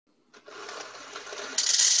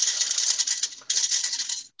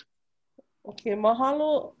Okay,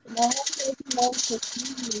 mahalo, mahalo everyone for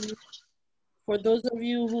tuning in. For those of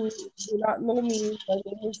you who do not know me, my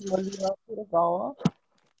name is Malia Kuragawa.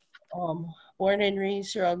 Born and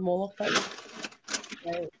raised here on Molokai.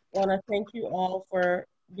 I want to thank you all for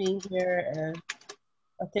being here and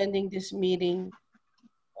attending this meeting.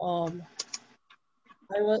 Um,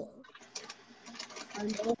 I was, I'm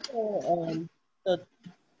also the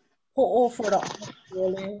co for the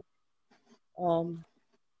Akole, um,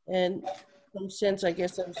 and in some sense, I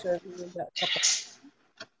guess I'm serving in that capacity.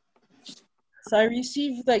 So I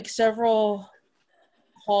received like several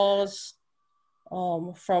calls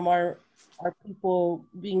from our people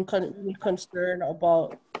being really concerned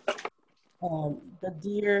about the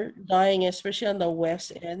deer dying, especially on the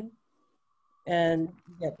west end, and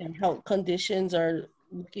that their health conditions are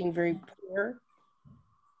looking very poor.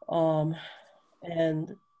 Um,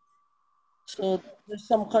 and so there's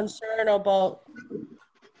some concern about,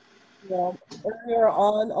 earlier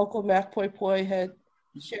on, Uncle Mac Poi Poi had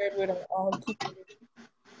shared with our auntie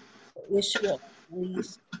the issue of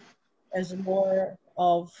waste as more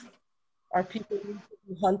of our people need to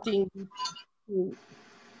be hunting due to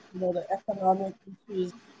the economic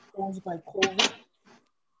issues posed by COVID,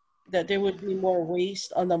 that there would be more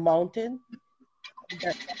waste on the mountain, and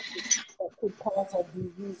that could cause a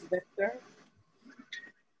disease vector.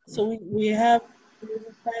 So we've had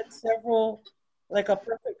several, like a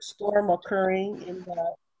perfect storm occurring in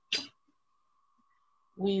that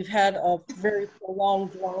we've had a very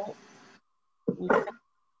prolonged drought. We've had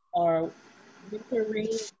our winter rain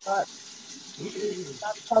not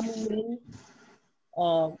coming in.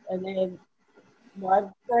 And then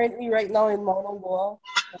I'm currently right now in Mauna Loa.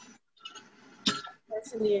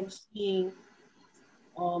 Personally, I'm seeing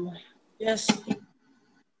just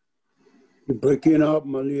You're breaking up,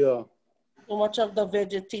 Malia. so much of the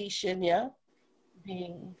vegetation, yeah,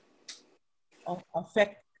 being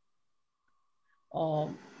affected.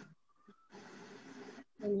 Um,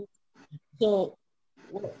 and so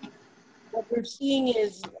what we're seeing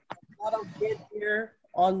is a lot of dead deer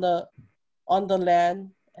on the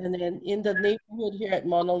land, and then in the neighborhood here at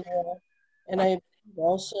Mauna Loa, and I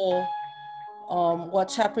also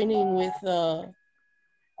what's happening with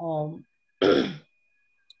um, the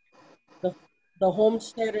the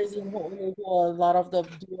homesteaders in Honolulu. A lot of the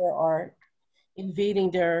deer are invading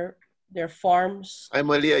their farms. Hi,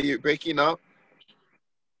 Malia, you're breaking up.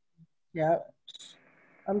 Yeah,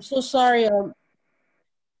 I'm so sorry.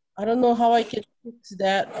 I don't know how I can fix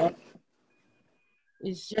that.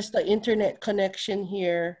 It's just the internet connection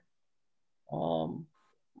here. Um,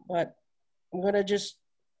 but I'm gonna just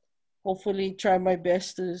hopefully try my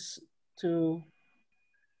best to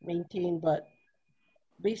maintain. But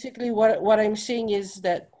basically, what I'm saying is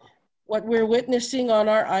that what we're witnessing on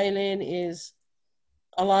our island is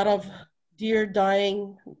a lot of deer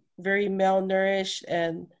dying, very malnourished,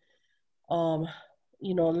 and um,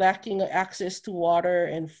 lacking access to water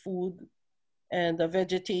and food, and the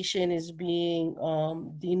vegetation is being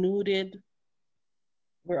denuded.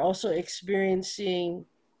 We're also experiencing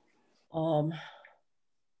um,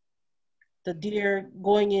 the deer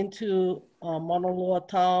going into Mauna Loa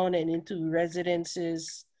town and into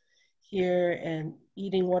residences here and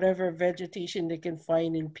eating whatever vegetation they can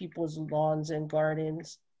find in people's lawns and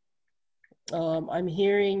gardens. I'm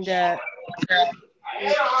hearing that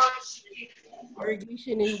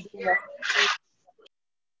irrigation is being affected.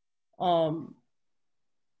 Um,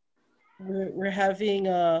 we're having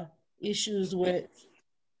issues with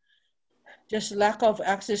just lack of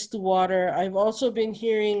access to water. I've also been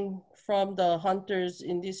hearing from the hunters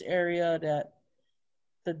in this area that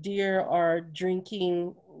the deer are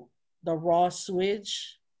drinking the raw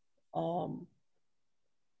sewage um,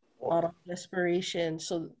 out of desperation.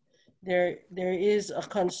 So there is a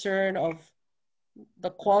concern of the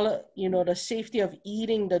quality, the safety of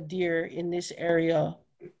eating the deer in this area.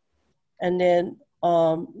 And then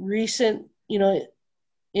recent, in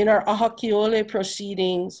our Ahakiole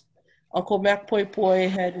proceedings, Uncle Mac Poi Poi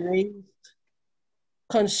had raised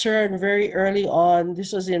concern very early on.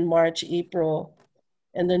 This was in March, April,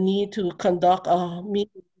 and the need to conduct a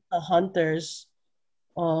meeting with the hunters.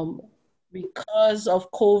 Because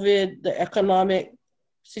of COVID, the economic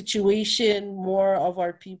situation, more of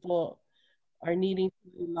our people are needing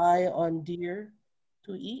to rely on deer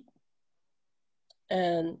to eat.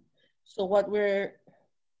 And so what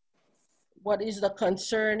is the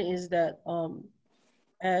concern is that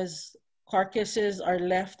as carcasses are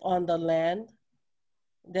left on the land,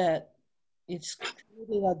 that it's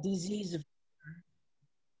creating a disease.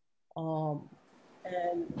 Um,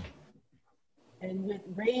 and and with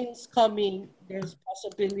rains coming, there's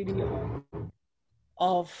possibility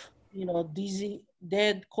of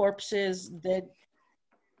dead corpses, dead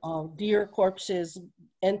deer corpses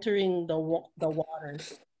entering the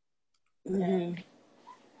waters. Mm-hmm.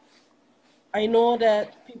 I know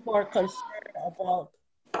that people are concerned about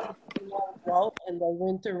the prolonged drought and the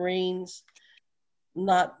winter rains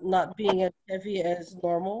not being as heavy as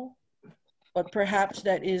normal, but perhaps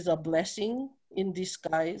that is a blessing in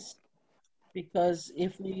disguise because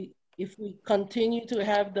if we continue to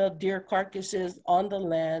have the deer carcasses on the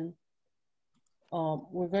land,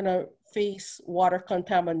 we're gonna face water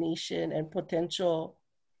contamination and potential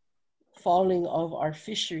fouling of our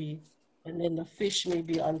fishery, and then the fish may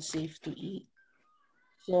be unsafe to eat.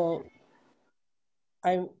 So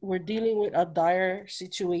we're dealing with a dire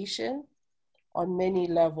situation on many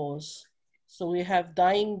levels. So we have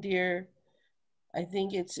dying deer. I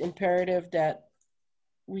think it's imperative that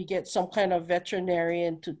we get some kind of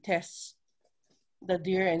veterinarian to test the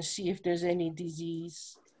deer and see if there's any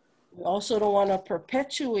disease. We also don't want to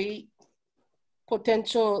perpetuate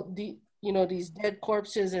potential, these dead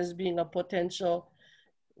corpses as being a potential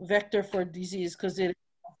vector for disease because it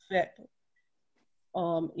affect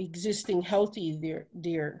existing healthy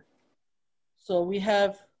deer. So we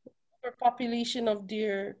have overpopulation of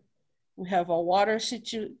deer. We have a water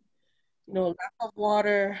lack of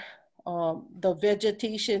water, the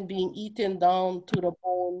vegetation being eaten down to the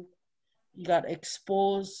bone. You got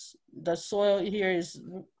exposed. The soil here is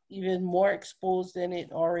even more exposed than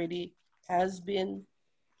it already has been.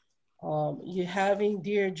 You're having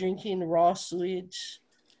deer drinking raw sewage.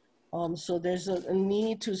 So there's a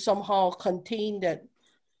need to somehow contain that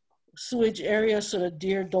sewage area so the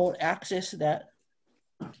deer don't access that.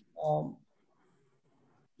 Um,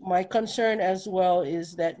 my concern as well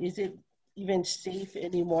is that is it even safe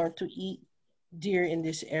anymore to eat deer in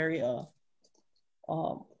this area?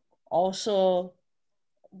 Um, Also,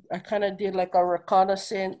 I kind of did like a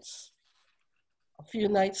reconnaissance a few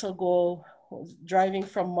nights ago. I was driving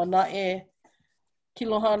from Manae,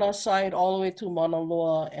 Kilohana side all the way to Mauna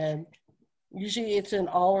Loa, and usually it's an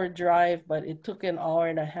hour drive, but it took an hour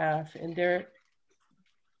and a half. And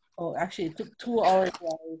actually, it took 2 hours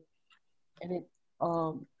drive, and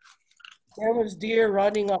there was deer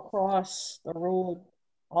running across the road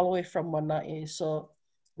all the way from Manae. So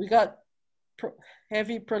we got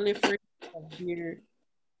heavy proliferation of deer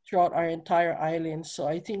throughout our entire island. So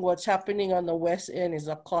I think what's happening on the west end is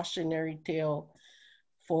a cautionary tale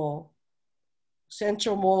for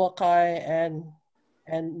central Molokai and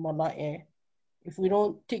Manae. If we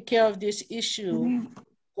don't take care of this issue,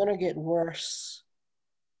 it's gonna get worse.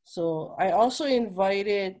 So I also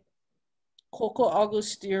invited Coco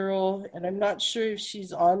Agustiro, and I'm not sure if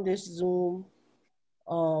she's on this Zoom,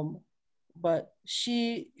 um, but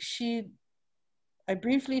I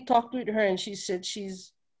briefly talked with her, and she said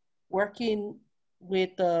she's working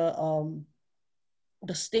with the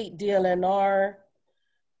state DLNR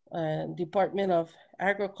and Department of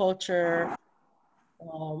Agriculture,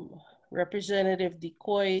 um, Representative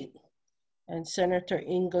Decoy, and Senator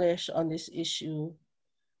English on this issue.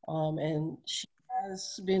 And she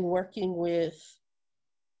has been working with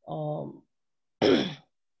um,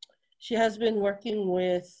 she has been working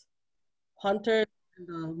with hunters in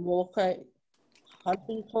the Molokai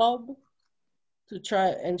Hunting Club to try,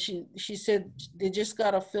 and she said they just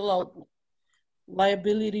gotta fill out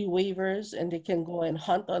liability waivers and they can go and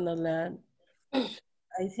hunt on the land.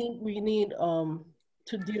 I think we need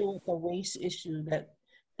to deal with the waste issue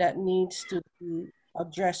that needs to be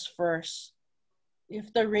addressed first.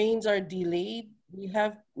 If the rains are delayed, we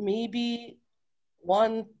have maybe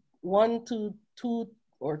one 1 to 2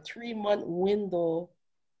 or 3 month window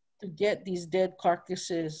to get these dead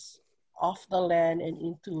carcasses off the land and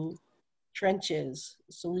into trenches.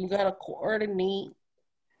 So we gotta coordinate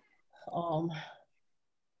um,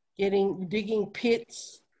 digging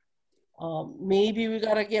pits. Maybe we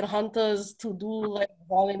gotta get hunters to do like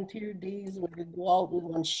volunteer days where they go out with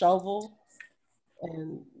one shovel,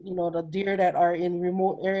 and the deer that are in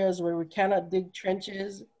remote areas where we cannot dig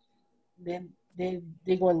trenches, they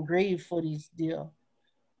they go and grave for these deer.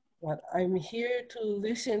 But I'm here to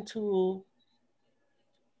listen to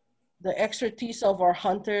the expertise of our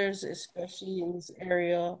hunters, especially in this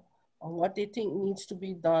area, on what they think needs to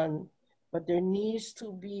be done. But there needs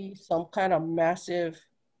to be some kind of massive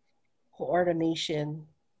coordination.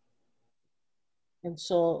 And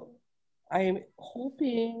so I'm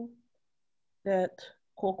hoping that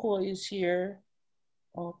Coco is here.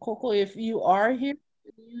 Coco, if you are here,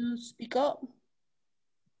 can you speak up?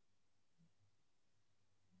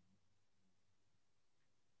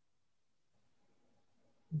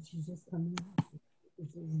 And she's just coming.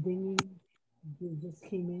 It's dinging. They just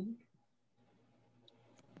came in.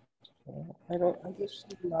 I guess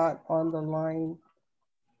she's not on the line.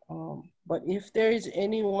 But if there is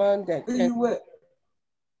anyone that can,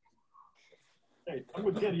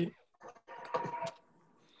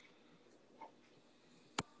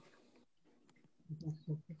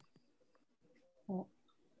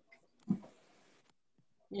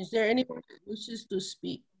 is there anyone that wishes to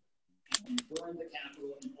speak?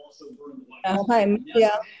 Hi,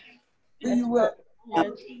 Maria. Yes, ma'am.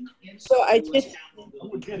 Yes. So I just,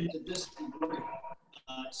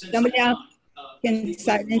 somebody else can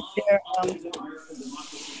silence their,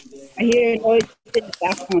 I hear noise in the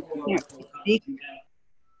background. I can't speak.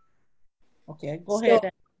 Okay, go So,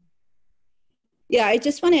 ahead. yeah, I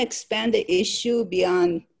just want to expand the issue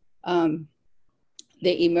beyond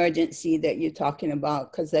the emergency that you're talking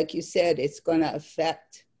about, because like you said, it's going to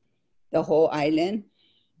affect the whole island.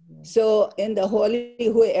 So in the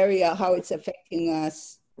Hollywood area, how it's affecting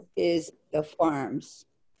us is the farms.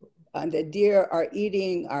 The deer are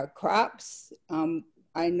eating our crops.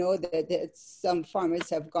 I know that some farmers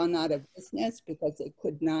have gone out of business because they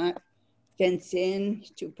could not fence in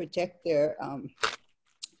to protect their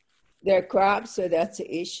crops, so that's an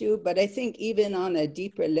issue. But I think even on a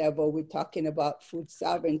deeper level, we're talking about food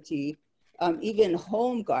sovereignty. Even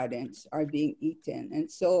home gardens are being eaten.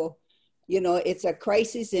 And so, you know, it's a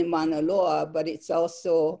crisis in Mauna Loa, but it's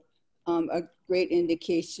also a great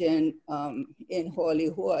indication in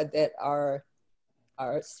Hollywood that our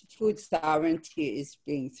food sovereignty is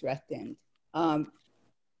being threatened.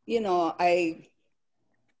 You know, I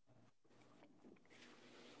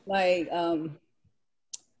like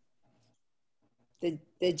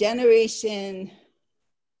the generation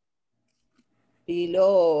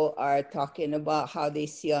below are talking about how they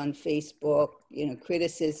see on Facebook, you know,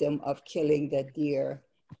 criticism of killing the deer.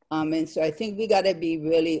 And so I think we got to be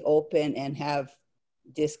really open and have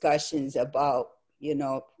discussions about, you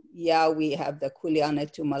know, yeah, we have the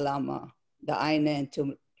Kuleana to Malama, the Aina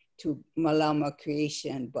to Malama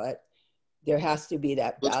creation, but there has to be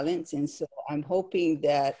that balance. And so I'm hoping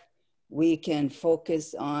that we can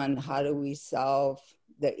focus on how do we solve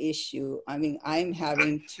the issue. I mean, I'm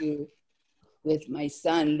having to, with my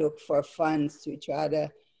son, look for funds to try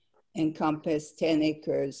to encompass 10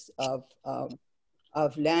 acres of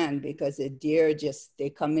land, because the deer just, they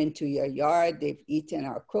come into your yard, they've eaten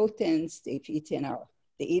our crotons, they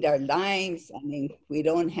eat our limes. I mean, we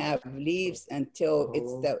don't have leaves until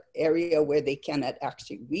it's the area where they cannot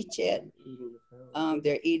actually reach it.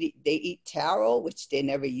 They eat taro, which they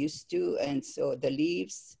never used to, and so the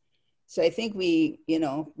leaves. So I think we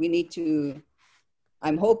need to,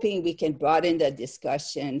 I'm hoping we can broaden the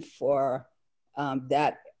discussion for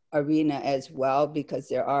that arena as well, because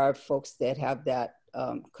there are folks that have that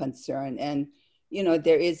concern. And, you know,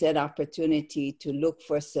 there is an opportunity to look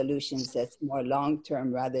for solutions that's more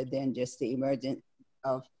long-term rather than just the emergence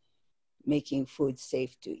of making food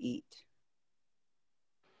safe to eat.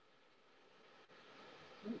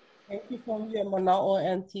 Thank you for your Manao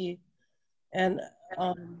Auntie. And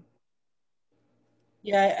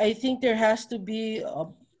yeah, I think there has to be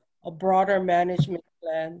a broader management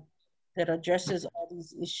plan that addresses all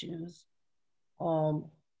these issues.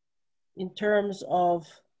 In terms of,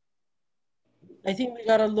 I think we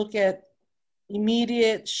got to look at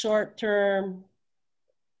immediate, short term,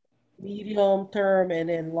 medium term, and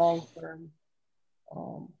then long term.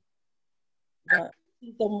 But I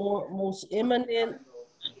think the most imminent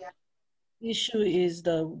issue is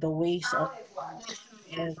the waste of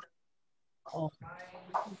food, and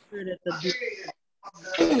making sure that the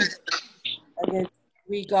and then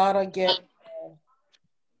we gotta get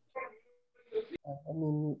I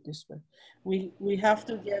mean this way. We have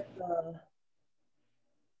to get the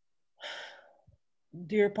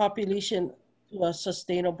deer population to a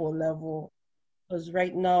sustainable level, because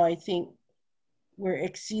right now I think we're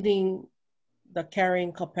exceeding the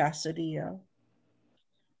carrying capacity. Yeah?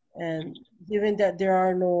 And given that there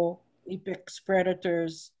are no apex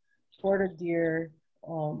predators for the deer,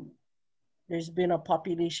 there's been a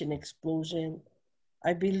population explosion.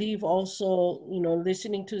 I believe also, you know,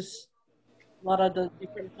 listening to a lot of the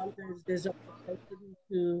different hunters, there's a propensity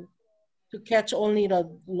to catch only the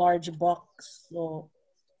large bucks. So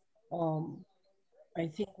I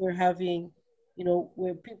think we're having, you know,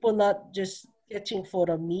 where people not just catching for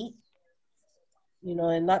the meat, you know,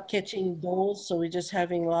 and not catching those. So we're just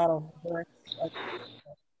having a lot of births.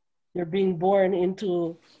 They're being born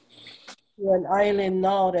into to an island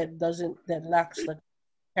now that lacks the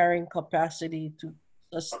carrying capacity to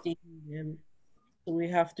sustain them. So we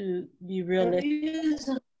have to be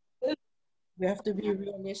realistic. We have to be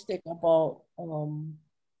realistic about.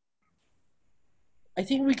 I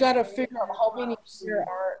think we gotta figure out how many there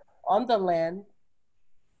on the land,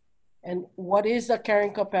 and what is the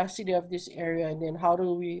carrying capacity of this area, and then how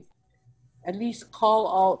do we at least call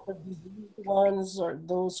out the diseased ones or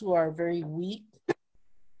those who are very weak,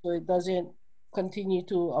 so it doesn't continue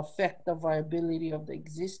to affect the viability of the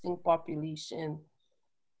existing population.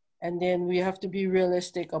 And then we have to be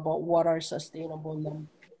realistic about what are sustainable numbers.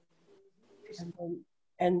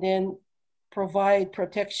 And then provide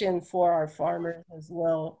protection for our farmers as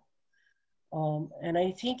well. And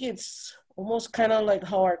I think it's almost kind of like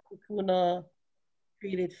how our Kupuna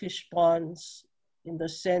created fish ponds, in the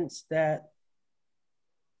sense that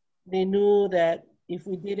they knew that if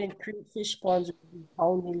we didn't create fish ponds, we'd be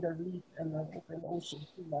pounding the reef and the open ocean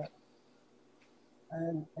too much.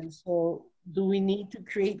 And so do we need to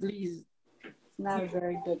create these, Not a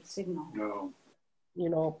very good signal. No. you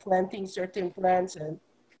know, planting certain plants and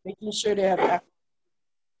making sure they have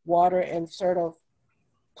water and sort of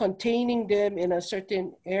containing them in a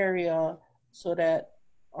certain area so that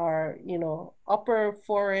our, you know, upper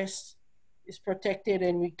forest is protected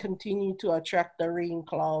and we continue to attract the rain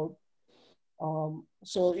cloud.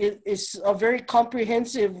 So it's a very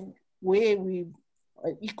comprehensive way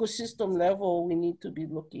at ecosystem level, we need to be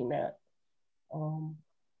looking at. Anyway,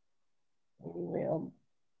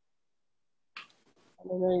 I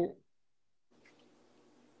don't know.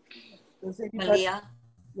 Does anybody, Malia,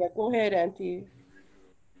 yeah, go ahead, Auntie.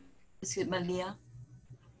 excuse me, Malia.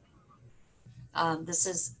 This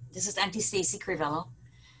is Auntie Stacy Crivello,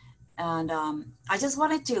 and I just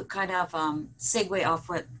wanted to kind of segue off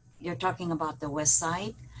what you're talking about the west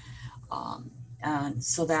side, and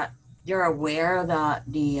so that you're aware that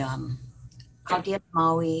the county of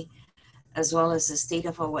Maui, as well as the state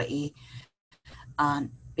of Hawaii,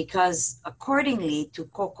 because accordingly to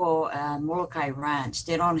Koko and Molokai Ranch,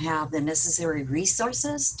 they don't have the necessary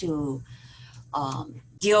resources to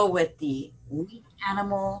deal with the weak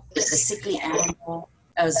animal, the sickly animal,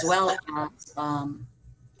 as well as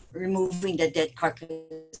removing the dead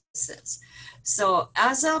carcasses. So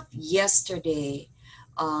as of yesterday,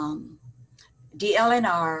 the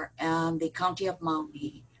LNR and the County of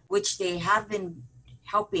Maui, which they have been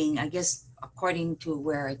helping, I guess, according to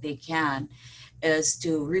where they can, is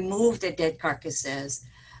to remove the dead carcasses,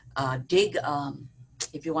 dig,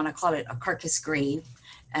 if you want to call it a carcass grave,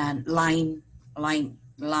 and line,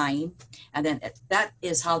 and then that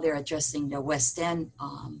is how they're addressing the West End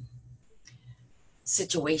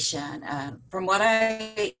situation. And from what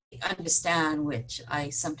I understand, which I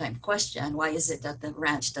sometimes question, why is it that the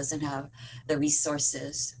ranch doesn't have the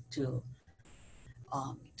resources to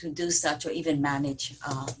do such or even manage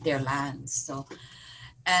their lands? So,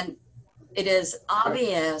 and it is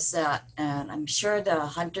obvious that, and I'm sure the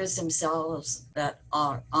hunters themselves that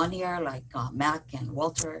are on here, like Mac and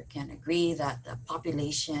Walter, can agree that the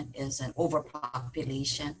population is an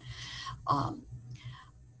overpopulation.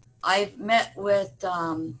 I've met with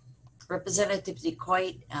Representative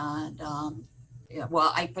DeCoit, and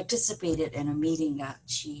well, I participated in a meeting that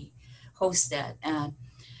she hosted, and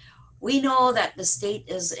we know that the state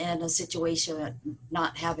is in a situation of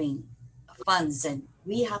not having funds, and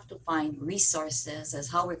we have to find resources as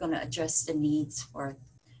how we're going to address the needs for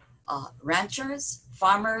ranchers,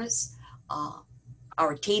 farmers,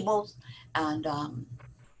 our tables. And,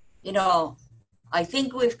 you know, I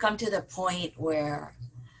think we've come to the point where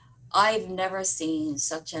I've never seen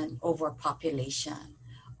such an overpopulation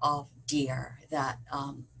of deer that,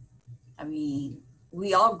 I mean,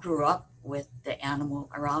 we all grew up with the animal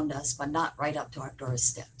around us, but not right up to our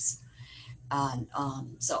doorsteps. And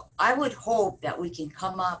so I would hope that we can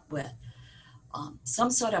come up with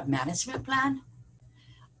some sort of management plan.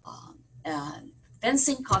 And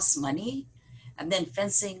fencing costs money, and then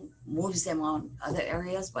fencing moves them on other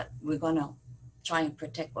areas, but we're going to try and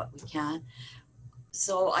protect what we can.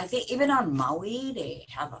 So I think even on Maui, they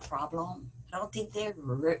have a problem. I don't think they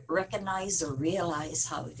recognize or realize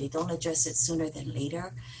how they don't address it sooner than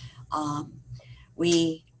later.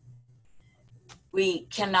 We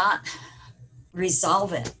cannot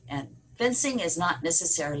resolve it, and fencing is not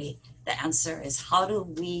necessarily the answer. Is how do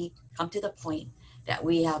we come to the point that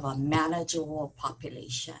we have a manageable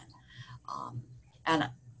population? And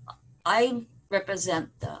I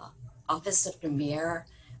represent the office of the mayor,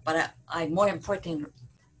 but I more important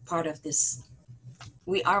part of this,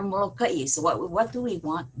 we are Molokai. So what do we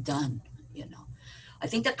want done? You know, I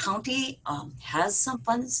think the county has some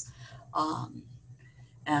funds,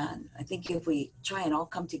 and I think if we try and all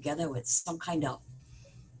come together with some kind of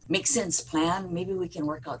make sense plan, maybe we can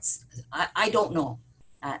work out. I don't know.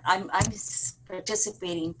 I'm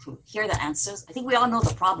participating to hear the answers. I think we all know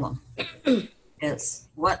the problem is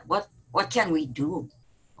what can we do,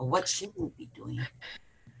 or what should we be doing?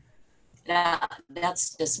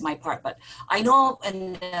 that's just my part. But I know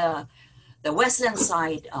in the western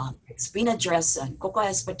side, it's been addressed, and Coco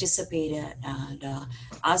has participated. And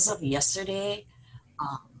as of yesterday,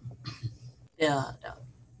 um, the,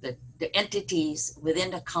 the entities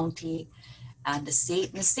within the county and the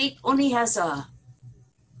state only has a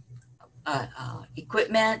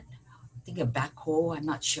equipment, I think a backhoe, I'm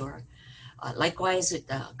not sure. Likewise with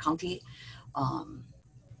the county. Um,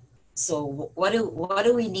 so what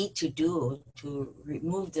do we need to do to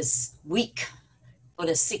remove this weak or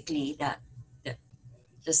the sickly that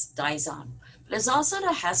just dies on? But there's also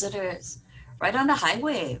the hazardous right on the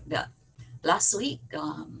highway. Last week,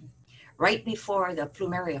 right before the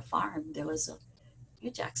Plumeria farm, there was a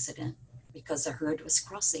huge accident because the herd was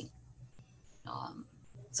crossing.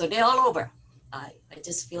 So they're all over. I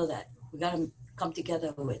just feel that we got to come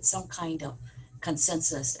together with some kind of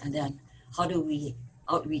consensus, and then how do we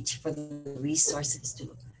outreach for the resources to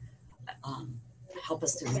um, help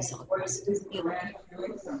us to resolve this?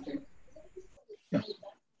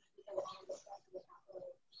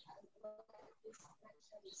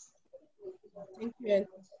 Thank you,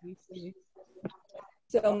 Auntie.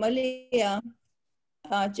 So Malia,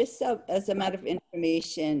 just as a matter of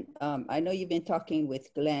information, I know you've been talking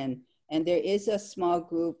with Glenn, and there is a small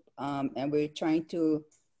group, and we're trying to,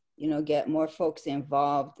 get more folks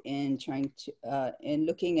involved in trying to, in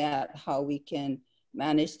looking at how we can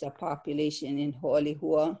manage the population in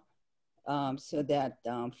Ho'olihua, so that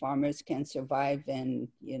farmers can survive and,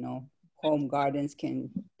 home gardens can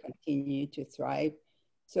continue to thrive.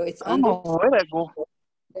 So it's under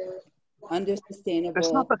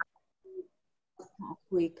sustainable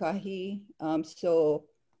Puikahi. So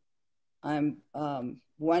I'm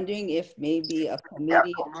wondering if maybe a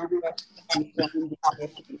committee be formed in different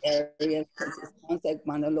areas, because it sounds like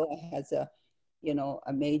Manaloa has a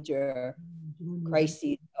major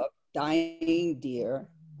crisis of dying deer.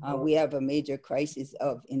 We have a major crisis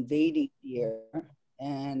of invading deer,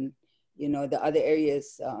 and the other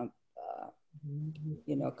areas,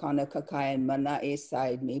 Kanakakai and Manae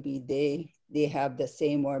side, maybe they have the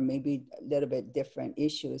same or maybe a little bit different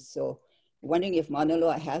issues. So wondering if Mauna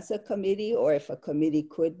Loa has a committee, or if a committee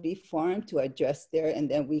could be formed to address there, and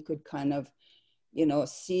then we could kind of,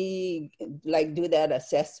 see, like do that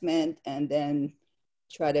assessment and then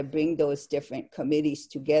try to bring those different committees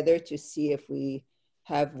together to see if we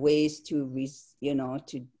have ways to,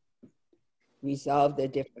 to resolve the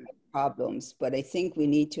different problems. But I think we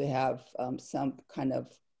need to have some kind of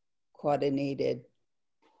coordinated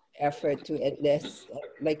effort to at least,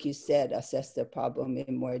 like you said, assess the problem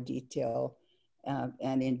in more detail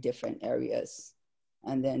and in different areas.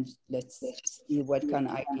 And then let's see what kind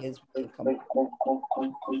of ideas we can come up with.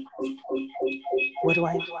 What do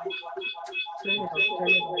I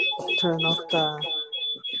turn off the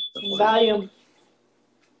volume?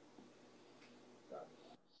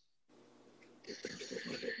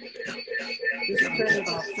 Just turn it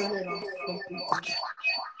off. Turn it off. Okay.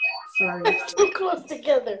 Sorry. Too close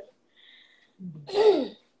together.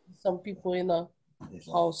 Some people in the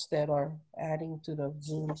house that are adding to the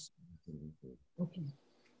Zooms. Okay.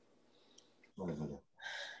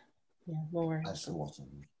 Yeah, no worries.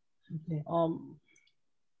 Okay.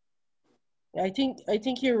 I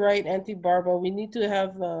think you're right, Auntie Barbara. We need to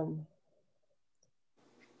have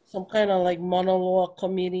some kind of like monologue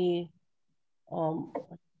committee.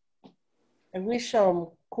 I wish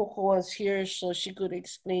Coco was here so she could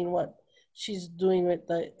explain what she's doing with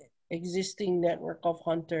the existing network of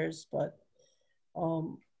hunters. But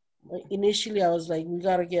initially I was like, we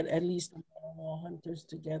gotta get at least hunters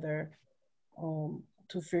together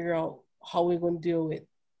to figure out how we're gonna deal with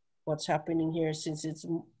what's happening here, since it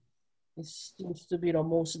seems to be the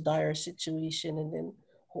most dire situation, and then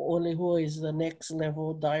Ho'olihua is the next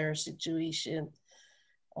level dire situation.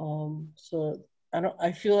 So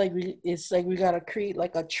I feel like it's like we gotta create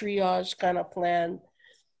like a triage kind of plan.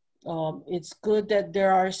 It's good that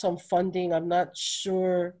there are some funding. I'm not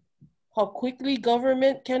sure how quickly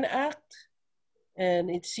government can act, and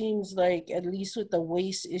it seems like at least with the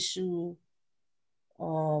waste issue,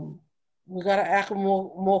 we gotta act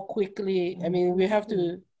more quickly. I mean, we have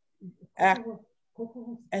to act.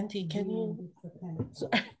 Auntie, can you?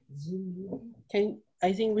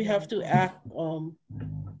 I think we have to act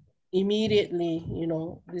immediately.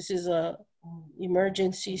 This is a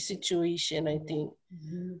emergency situation, I think.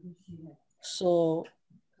 So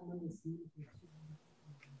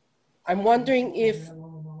I'm wondering if,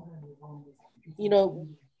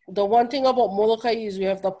 the one thing about Molokai is we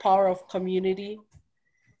have the power of community,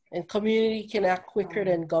 and community can act quicker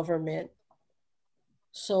than government.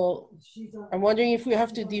 So I'm wondering if we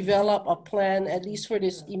have to develop a plan, at least for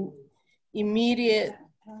this immediate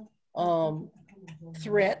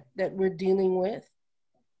threat that we're dealing with.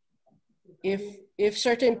 If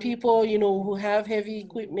certain people, you know, who have heavy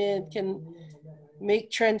equipment can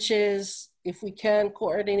make trenches, if we can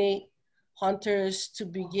coordinate hunters to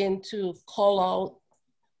begin to call out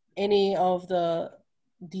any of the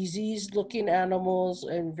diseased looking animals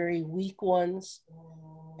and very weak ones,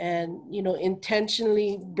 and, you know,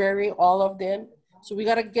 intentionally bury all of them. So we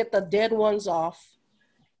got to get the dead ones off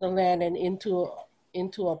the land and into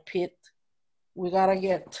a pit. We got to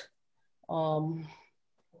get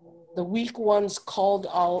the weak ones called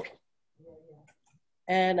out.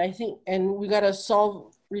 And I think, and we got to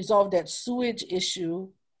resolve that sewage issue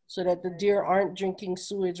so that the deer aren't drinking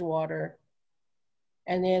sewage water.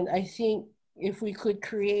 And then I think if we could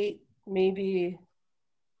create maybe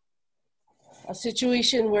a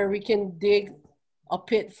situation where we can dig a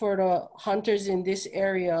pit for the hunters in this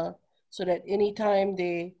area so that anytime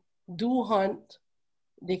they do hunt,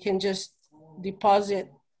 they can just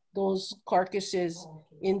deposit those carcasses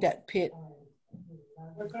in that pit,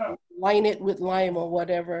 line it with lime or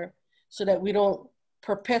whatever, so that we don't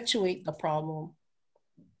perpetuate the problem.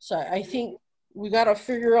 So I think we got to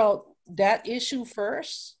figure out that issue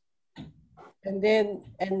first, and then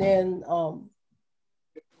in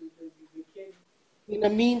the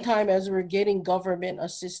meantime, as we're getting government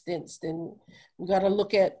assistance, then we got to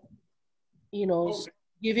look at, you know,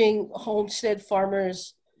 giving homestead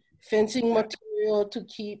farmers fencing material to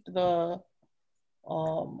keep the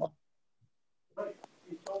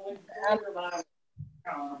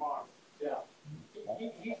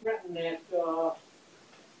He's renting that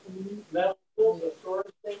metal, the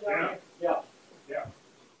storage thing down there. Yeah.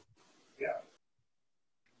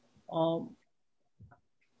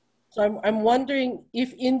 So I'm wondering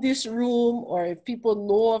if in this room, or if people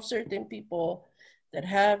know of certain people that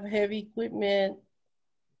have heavy equipment,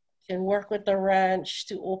 can work with the ranch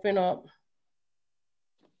to open up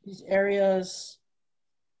these areas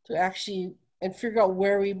to actually, and figure out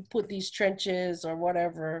where we put these trenches or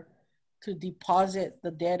whatever to deposit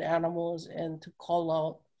the dead animals and to call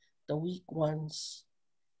out the weak ones.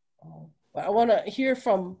 But I want to hear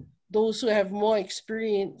from those who have more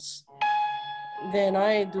experience than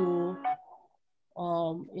I do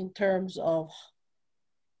in terms of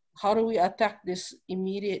how do we attack this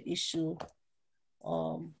immediate issue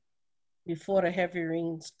before the heavy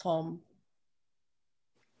rains come.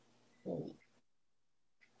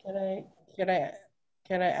 Can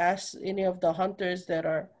I ask any of the hunters that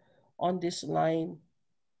are on this line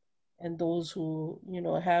and those who, you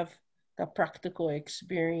know, have the practical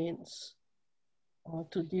experience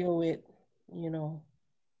to deal with, you know,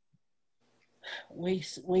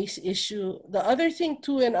 waste issue. The other thing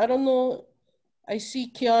too, and I don't know, I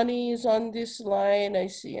see Kiani is on this line. I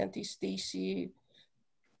see Auntie Stacy.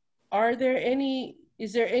 Is there any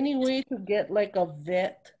way to get like a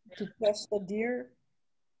vet to test the deer?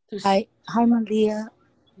 Hi, Malia.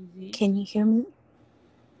 Disease? Can you hear me?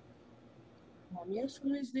 Yes,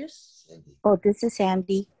 who is this? Oh, this is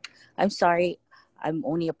Sandy. I'm sorry, I'm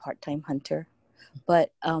only a part-time hunter,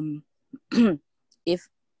 but if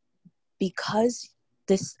because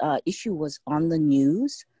this issue was on the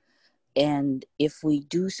news, and if we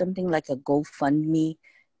do something like a GoFundMe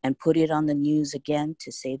and put it on the news again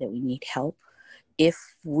to say that we need help, if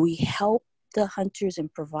we help the hunters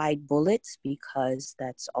and provide bullets, because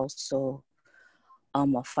that's also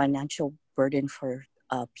a financial burden for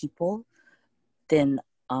people, then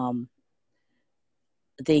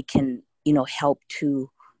they can, you know, help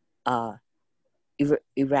to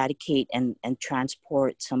eradicate and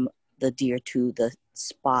transport some the deer to the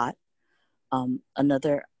spot.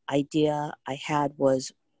 Another idea I had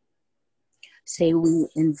was, say we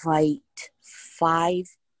invite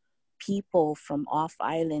 5 people from off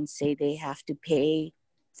island, say they have to pay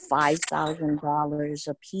 $5,000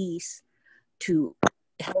 a piece to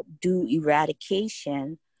help do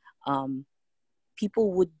eradication.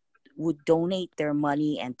 People would donate their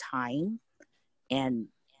money and time, and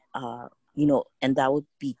you know, and that would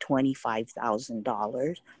be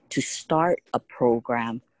 $25,000 to start a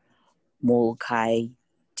program, Molokai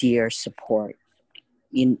Deer Support.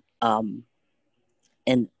 In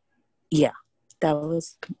and yeah, that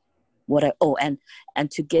was what and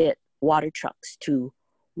to get water trucks to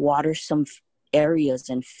water some areas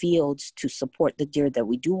and fields to support the deer that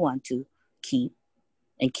we do want to keep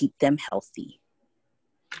and keep them healthy.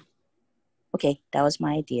 Okay, that was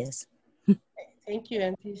my ideas. Thank you,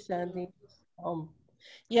 Auntie Sandy.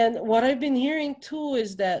 Yeah, and what I've been hearing too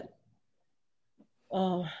is that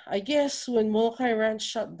I guess when Molokai Ranch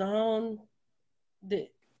shut down, they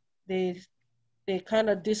kind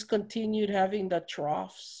of discontinued having the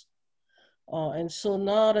troughs. And so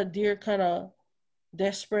now the deer kind of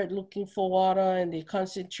desperate looking for water, and they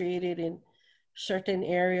concentrated in certain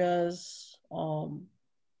areas. So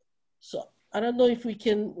I don't know if we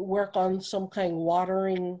can work on some kind of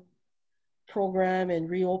watering program and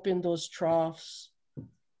reopen those troughs.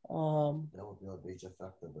 That would be a major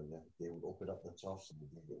factor, but yeah, they would open up the troughs and they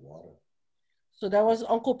get water. So that was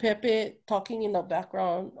Uncle Pepe talking in the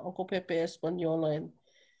background, Uncle Pepe Espanola, and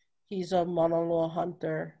he's a Manolo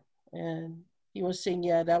hunter. And he was saying,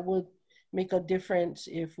 yeah, that would make a difference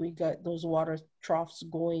if we got those water troughs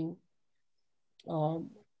going.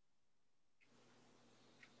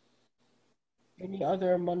 Any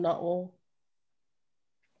other mana'o?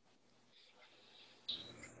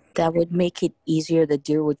 That would make it easier. The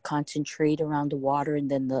deer would concentrate around the water, and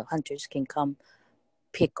then the hunters can come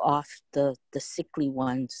pick off the sickly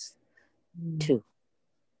ones too.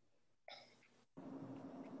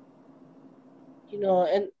 You know,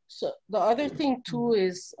 and so the other thing too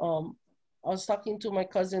is I was talking to my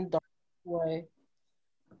cousin Boy,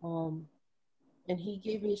 and he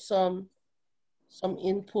gave me some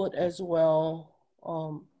input as well.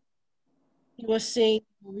 He was saying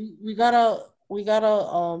we gotta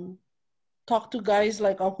talk to guys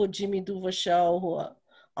like Uncle Jimmy Duvachel, who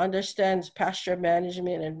understands pasture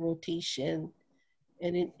management and rotation,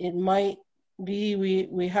 and it might be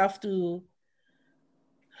we have to,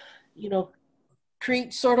 you know,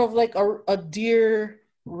 create sort of like a deer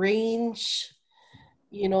range,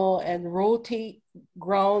 you know, and rotate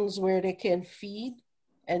grounds where they can feed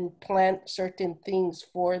and plant certain things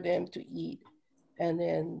for them to eat. And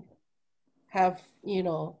then have, you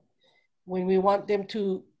know, when we want them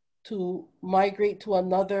to migrate to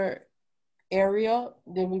another area,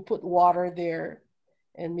 then we put water there,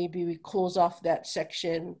 and maybe we close off that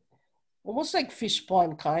section, almost like fish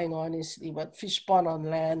pond kind, honestly, but fish pond on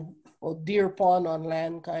land or deer pond on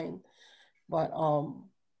land kind. But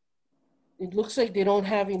it looks like they don't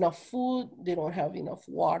have enough food, they don't have enough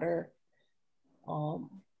water.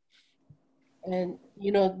 And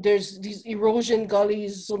you know, there's these erosion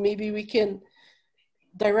gullies, so maybe we can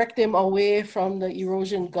direct them away from the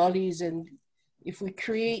erosion gullies, and if we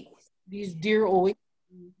create these deer oases,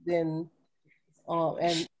 then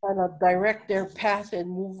and kind of direct their path and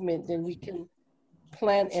movement, then we can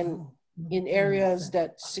plant in areas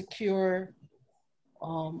that secure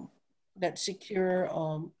better secure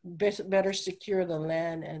the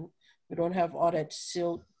land, and we don't have all that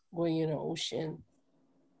silt going in the ocean.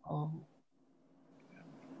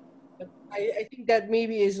 But I think that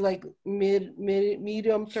maybe is like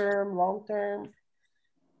medium term, long term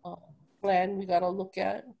plan we gotta look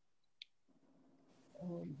at.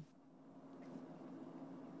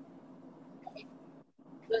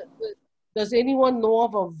 Does anyone know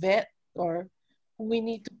of a vet or who we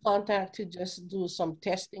need to contact to just do some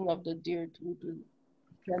testing of the deer to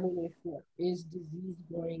determine if there is disease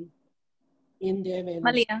going in them and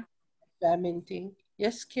Malia. fermenting?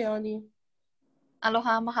 Yes, Keani.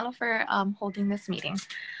 Aloha, mahalo for holding this meeting.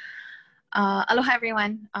 Aloha,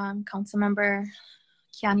 everyone. Councilmember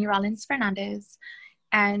Kiani Rollins Fernandez.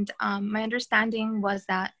 And my understanding was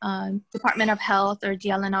that Department of Health, or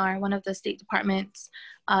DLNR, one of the state departments,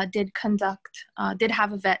 did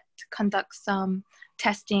have a vet conduct some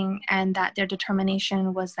testing, and that their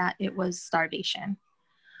determination was that it was starvation.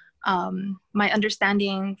 My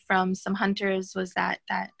understanding from some hunters was that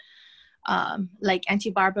like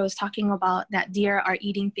Auntie Barbara was talking about, that deer are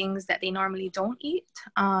eating things that they normally don't eat.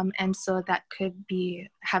 And so that could be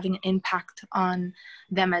having an impact on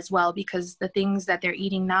them as well, because the things that they're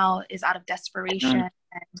eating now is out of desperation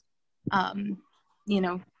and, you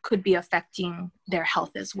know, could be affecting their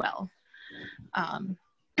health as well.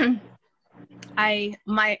 I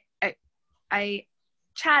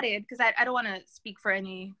chatted, because I don't want to speak for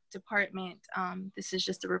any department. This is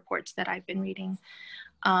just the reports that I've been reading.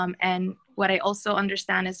 And what I also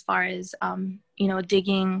understand as far as, you know,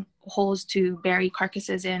 digging holes to bury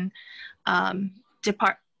carcasses in,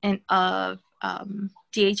 Department of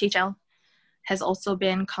DHHL has also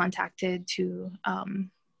been contacted to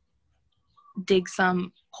dig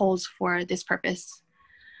some holes for this purpose.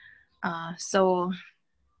 So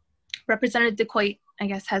Representative DeCoit, I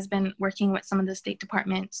guess, has been working with some of the state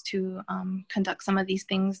departments to conduct some of these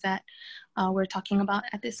things that we're talking about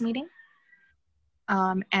at this meeting.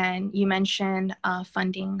 And you mentioned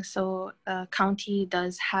funding. So the county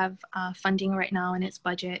does have funding right now in its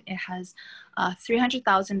budget. It has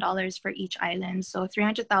 $300,000 for each island. So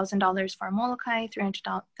 $300,000 for Molokai,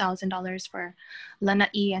 $300,000 for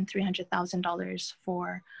Lanai, and $300,000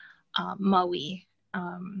 for Maui.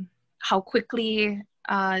 How quickly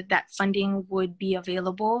that funding would be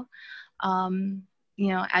available, you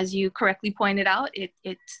know, as you correctly pointed out,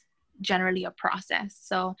 it's generally a process.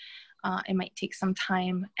 So it might take some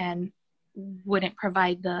time and wouldn't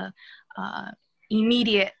provide the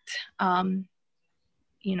immediate,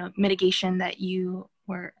 you know, mitigation that you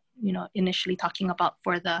were, you know, initially talking about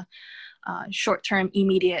for the short-term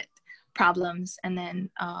immediate problems, and then,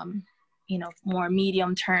 you know, more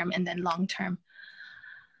medium term and then long-term.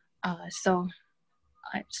 So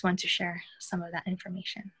I just want to share some of that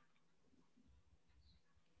information.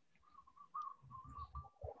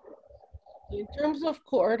 In terms of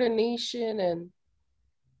coordination and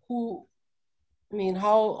who, I mean,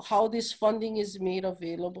 how this funding is made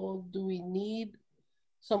available, do we need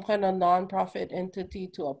some kind of nonprofit entity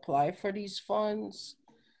to apply for these funds?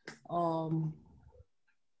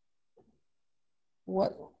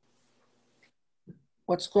 What's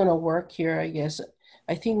going to work here, I guess?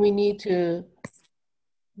 I think we need to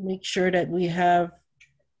make sure that we have,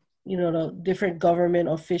 you know, the different government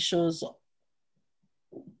officials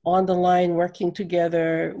on the line working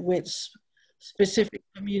together with specific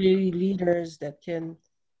community leaders that can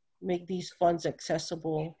make these funds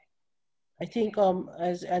accessible. I think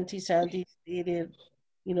as Auntie Sandy stated,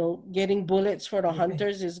 you know, getting bullets for the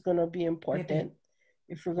hunters is going to be important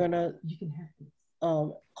if we're going to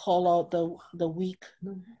call out the weak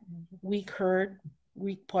herd,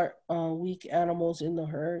 weak animals in the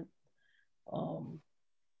herd.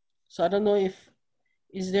 So I don't know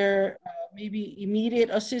is there maybe immediate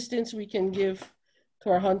assistance we can give to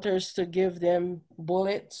our hunters to give them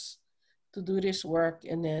bullets to do this work,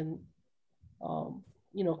 and then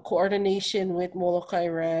you know, coordination with Molokai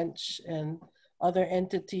Ranch and other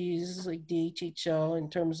entities like DHHL in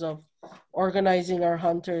terms of organizing our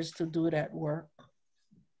hunters to do that work.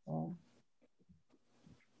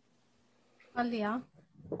 Alia.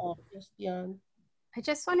 Yes, Dion. I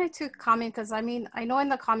just wanted to comment because I mean, I know in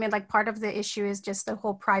the comment, like part of the issue is just the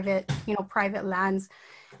whole private, you know, private lands.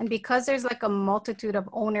 And because there's like a multitude of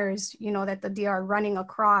owners, you know, that the DR are running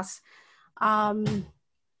across, I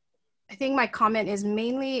think my comment is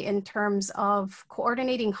mainly in terms of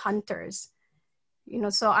coordinating hunters. You know,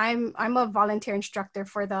 so I'm a volunteer instructor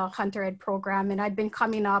for the Hunter Ed program, and I'd been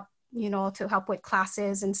coming up, you know, to help with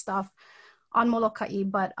classes and stuff on Molokai,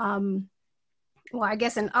 but well, I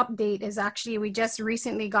guess an update is actually, we just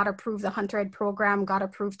recently got approved, the Hunter Ed program got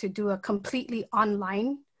approved to do a completely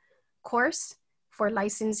online course for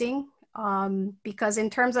licensing, because in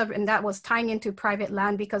terms of, and that was tying into private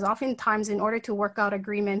land, because oftentimes in order to work out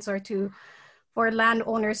agreements or for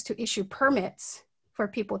landowners to issue permits for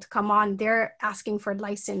people to come on, they're asking for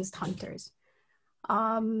licensed hunters.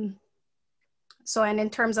 So, and in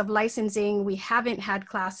terms of licensing, we haven't had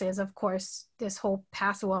classes, of course, this whole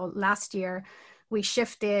past, well, last year, we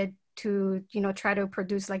shifted to, you know, try to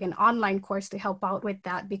produce like an online course to help out with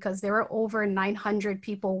that, because there were over 900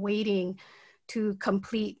 people waiting to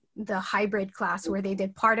complete the hybrid class where they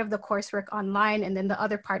did part of the coursework online and then the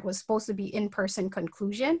other part was supposed to be in-person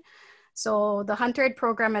conclusion. So the Hunter Ed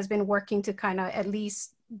program has been working to kind of at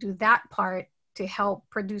least do that part to help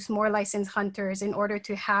produce more licensed hunters in order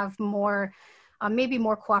to have more, maybe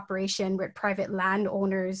more cooperation with private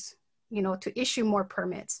landowners, you know, to issue more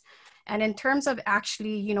permits. And in terms of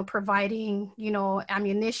actually, you know, providing, you know,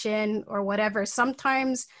 ammunition or whatever,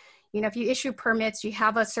 sometimes, you know, if you issue permits, you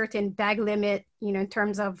have a certain bag limit, you know, in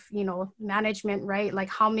terms of, you know, management, right? Like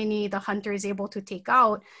how many the hunter is able to take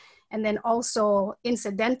out. And then also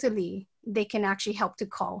incidentally, they can actually help to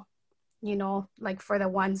call, you know, like for the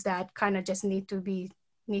ones that kind of just need to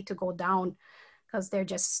go down because they're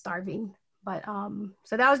just starving. But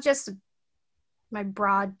so that was just my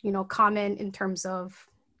broad, you know, comment in terms of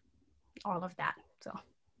all of that. So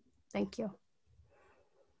thank you.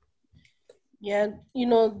 Yeah, you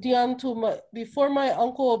know, Dion, before my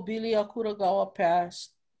uncle Billy Akuragawa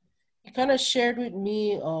passed, he kind of shared with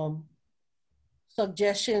me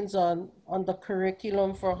suggestions on the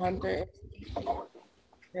curriculum for hunter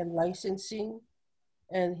and licensing.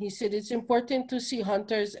 And he said it's important to see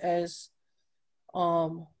hunters as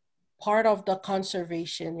part of the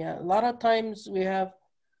conservation. Yeah, a lot of times we have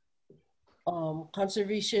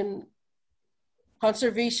conservationists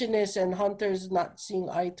and hunters not seeing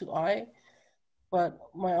eye to eye. But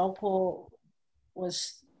my uncle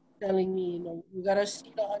was telling me, you know, you gotta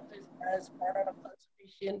see the hunters as part of the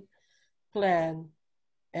conservation plan.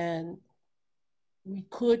 And we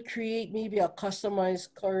could create maybe a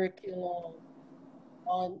customized curriculum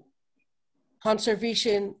on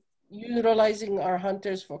conservation, utilizing our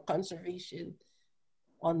hunters for conservation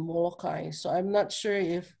on Molokai. So I'm not sure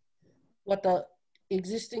what the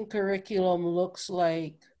existing curriculum looks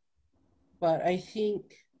like, but I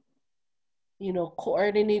think you know,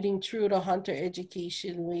 coordinating through the hunter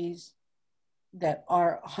education ways that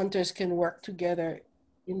our hunters can work together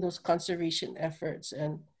in those conservation efforts.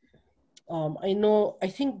 And I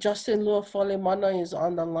think Justin Luafolemana is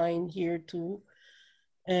on the line here too.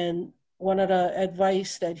 And one of the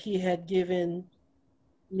advice that he had given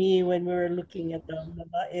me when we were looking at the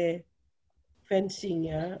Manae fencing,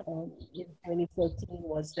 in 2014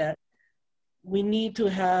 was that we need to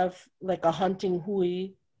have like a hunting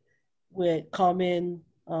hui with common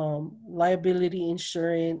liability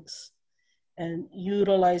insurance and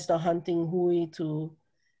utilize the hunting hui to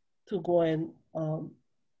go and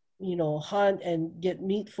you know, hunt and get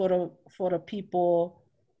meat for the people,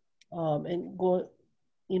 and go,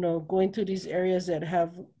 you know, go into these areas that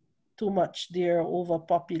have too much deer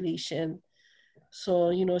overpopulation.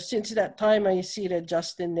 So, you know, since that time, I see that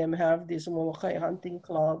Justin them have this Molokai hunting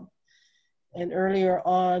club. And earlier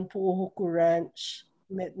on, Puuhuku Ranch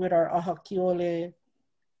met with our ahakiole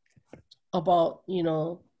about, you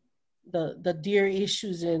know, the deer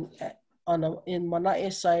issues in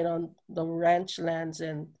Manae side on the ranch lands.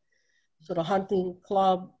 And so the hunting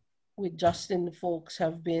club with Justin folks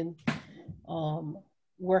have been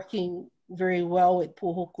working very well with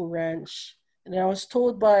Puuhuku Ranch. And I was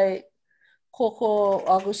told by Coco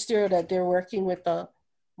Agustero that they're working with the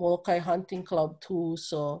Molokai Hunting Club too.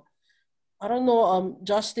 So I don't know,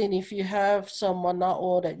 Justin, if you have some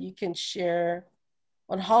mana'o that you can share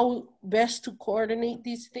on how best to coordinate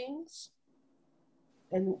these things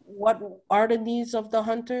and what are the needs of the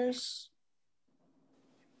hunters?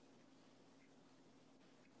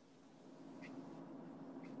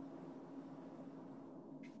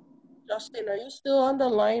 Justin, are you still on the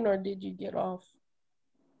line or did you get off?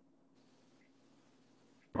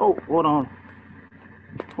 Oh, hold on.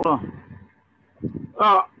 Hold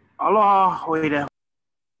on. Aloha. Wait there.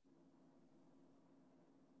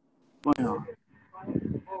 Oh.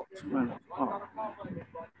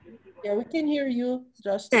 Yeah, we can hear you,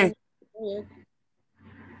 Justin. Hey.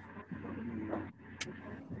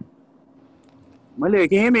 Malay,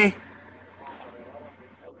 can you hear me?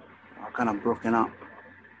 I'm kind of broken up.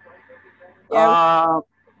 Yeah.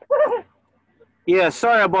 Yeah,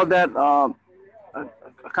 sorry about that.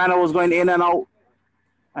 I kind of was going in and out,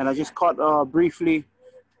 and I just caught briefly.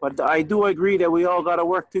 But I do agree that we all got to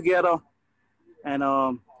work together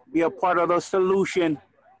and be a part of the solution.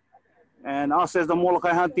 And us as the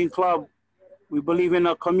Molokai Hunting Club, we believe in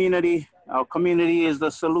a community. Our community is the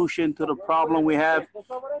solution to the problem we have.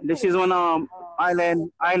 This is an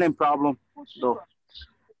island problem, though.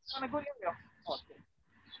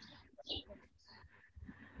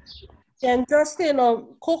 And Justin,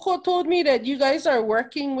 Coco told me that you guys are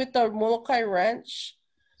working with the Molokai Ranch.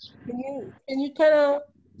 Can you kind of,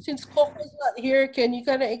 since Coco's not here, can you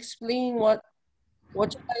kind of explain what you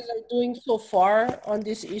guys are doing so far on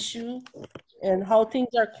this issue and how things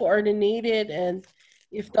are coordinated, and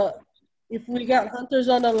if we got hunters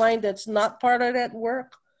on the line that's not part of that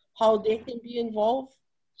work, how they can be involved?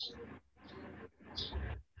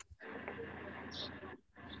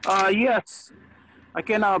 Yes, I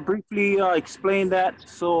can briefly explain that.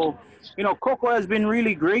 So, you know, Coco has been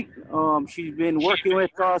really great. She's been working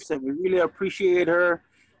with us, and we really appreciate her.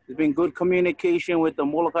 There's been good communication with the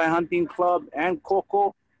Molokai Hunting Club and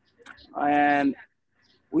Coco, and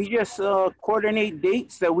we just coordinate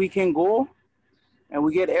dates that we can go, and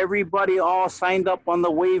we get everybody all signed up on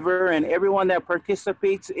the waiver, and everyone that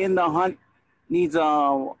participates in the hunt needs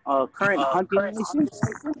a current hunting license.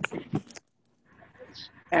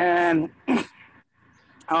 And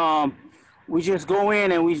we just go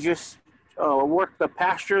in and we just work the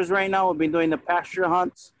pastures right now. We've been doing the pasture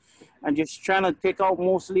hunts and just trying to take out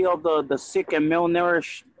mostly of the sick and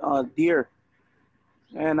malnourished deer.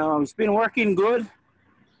 And it's been working good.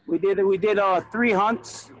 We did 3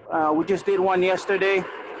 hunts. We just did one yesterday.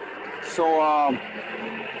 So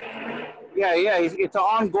yeah, it's an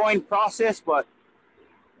ongoing process. But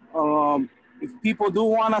if people do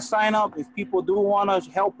want to sign up, if people do want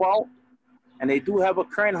to help out, and they do have a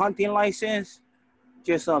current hunting license,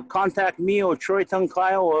 just contact me or Troy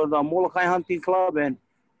Tunkayo or the Molokai Hunting Club, and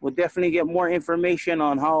we'll definitely get more information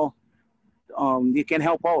on how you can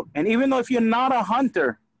help out. And even though if you're not a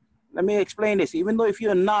hunter, let me explain this. Even though if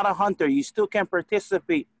you're not a hunter, you still can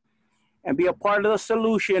participate and be a part of the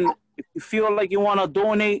solution. If you feel like you want to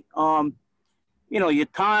donate, you know, your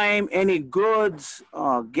time, any goods,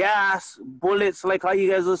 gas, bullets, like how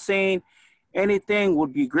you guys are saying, anything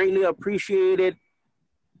would be greatly appreciated,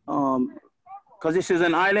 because this is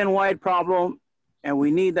an island-wide problem, and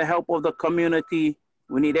we need the help of the community.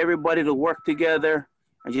 We need everybody to work together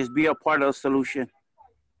and just be a part of the solution.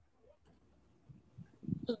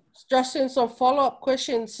 Justin, some follow-up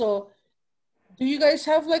questions. So do you guys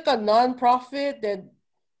have like a nonprofit that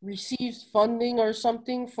receives funding or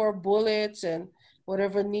something for bullets and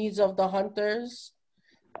whatever needs of the hunters?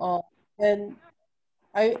 And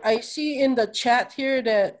I see in the chat here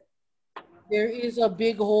that there is a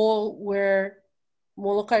big hole where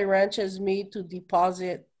Molokai Ranch has made to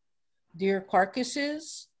deposit deer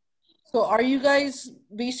carcasses. So are you guys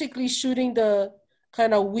basically shooting the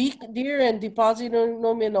kind of weak deer and depositing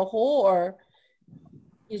them in a hole, or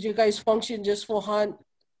is your guys function just for hunt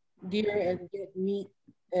deer and get meat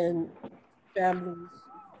and families?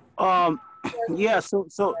 Um, yeah. So.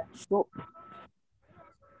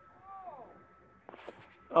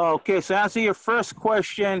 Okay. So answer your first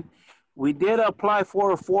question. We did apply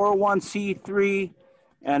for a 401c3,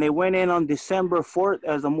 and it went in on December 4th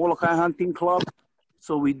as a Molokai Hunting Club.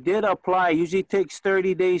 So we did apply. Usually takes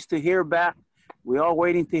 30 days to hear back. We are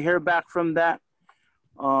waiting to hear back from that.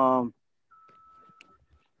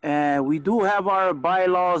 And we do have our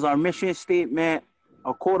bylaws, our mission statement,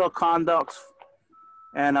 our code of conduct,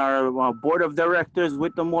 and our board of directors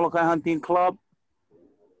with the Molokai Hunting Club.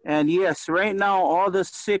 And yes, right now, all the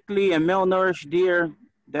sickly and malnourished deer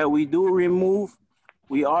that we do remove,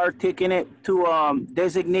 we are taking it to a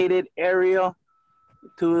designated area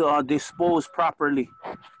to dispose properly.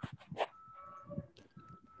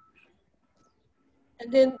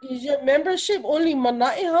 And then is your membership only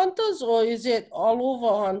Mana'i hunters or is it all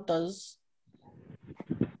over hunters?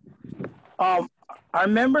 Our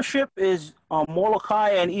membership is Molokai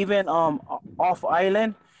and even off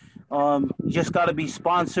island. You just got to be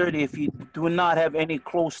sponsored if you do not have any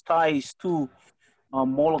close ties to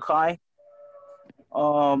Molokai.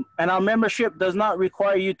 And our membership does not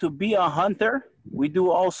require you to be a hunter. We do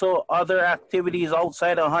also other activities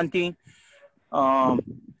outside of hunting.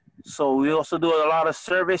 So we also do a lot of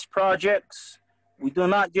service projects. We do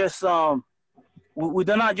not just we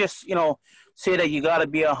do not just say that you got to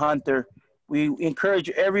be a hunter. We encourage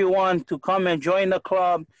everyone to come and join the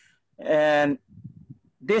club. And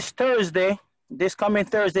this coming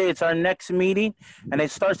Thursday, it's our next meeting, and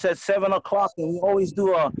it starts at 7 o'clock. And we always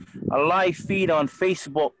do a live feed on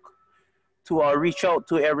Facebook to reach out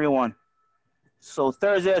to everyone. So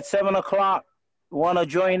Thursday at 7 o'clock, want to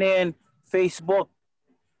join in Facebook?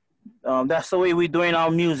 That's the way we're doing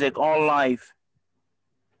our music, all live.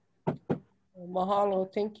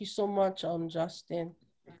 Mahalo. Thank you so much, Justin.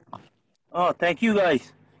 Oh, thank you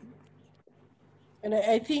guys. And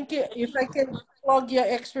I think if I can plug your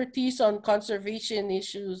expertise on conservation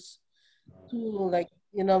issues too, like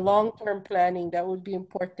long-term planning, that would be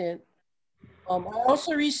important. I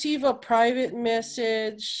also received a private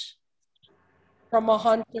message from a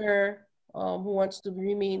hunter who wants to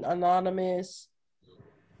remain anonymous.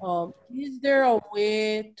 Is there a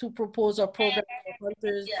way to propose a program for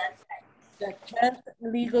hunters that can't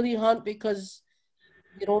legally hunt because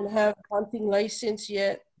they don't have hunting license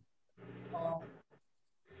yet?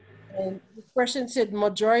 And the person said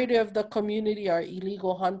majority of the community are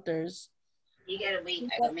illegal hunters. You gotta wait.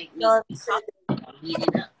 I gotta make me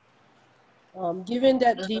Given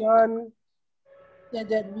that Dion said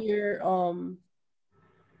that we're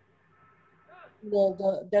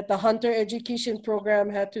that the hunter education program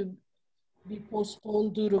had to be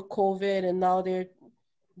postponed due to COVID, and now they're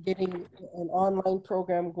getting an online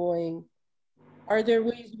program going. Are there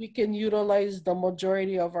ways we can utilize the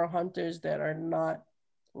majority of our hunters that are not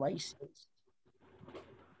licensed?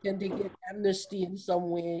 Can they get amnesty in some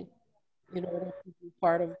way in order to be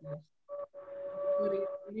part of this?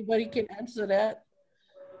 Anybody can answer that?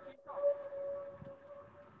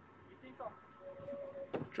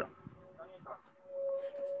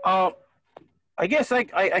 I guess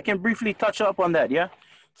I can briefly touch up on that, yeah?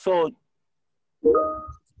 So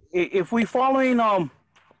if we following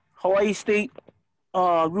Hawaii State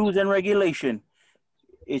rules and regulation,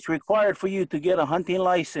 it's required for you to get a hunting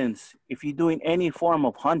license if you're doing any form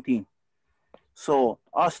of hunting. So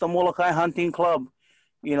us, the Molokai Hunting Club,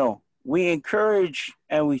 we encourage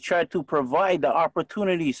and we try to provide the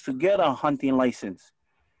opportunities to get a hunting license.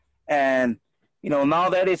 And, now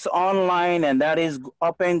that it's online and that is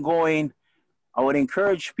up and going, I would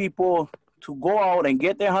encourage people to go out and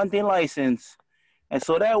get their hunting license. And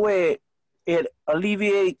so that way it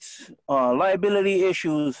alleviates liability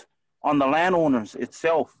issues on the landowners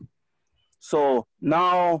itself. So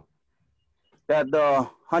now that the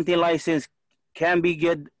hunting license can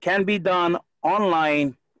be done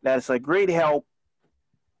online, that's a great help.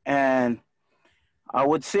 And I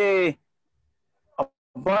would say a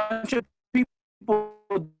bunch of people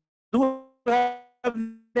do have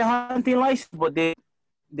the hunting license, but they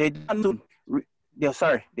don't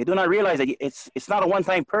they do not realize that it's not a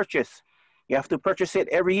one-time purchase. You have to purchase it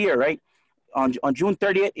every year, right? On June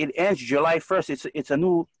 30th, it ends July 1st. It's a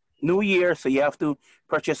new year, so you have to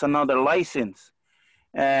purchase another license.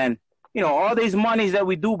 And all these monies that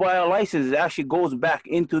we do buy a license, it actually goes back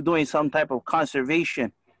into doing some type of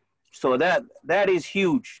conservation. So that is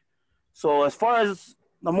huge. So as far as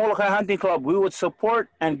the Molokai Hunting Club, we would support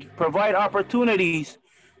and provide opportunities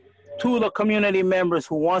to the community members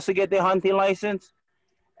who wants to get their hunting license.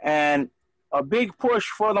 And a big push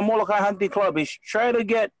for the Molokai Hunting Club is try to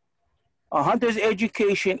get a hunter's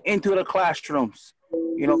education into the classrooms.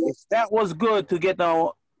 If that was good to get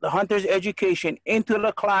the hunter's education into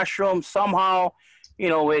the classroom somehow,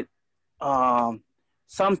 with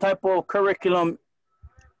some type of curriculum,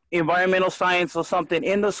 environmental science or something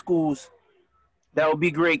in the schools, that would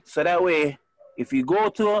be great. So that way, if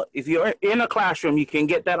you're in a classroom, you can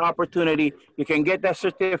get that opportunity, you can get that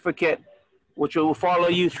certificate, which will follow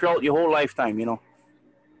you throughout your whole lifetime,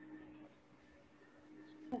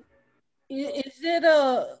 Is it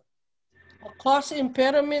a cost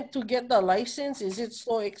impediment to get the license? Is it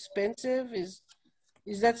so expensive? Is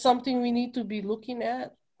that something we need to be looking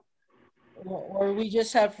at? Or we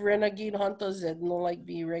just have renegade hunters that don't like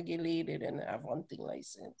be regulated and have hunting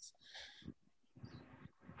license?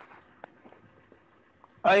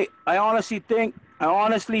 I honestly think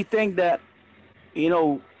that,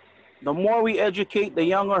 the more we educate the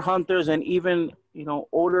younger hunters and even,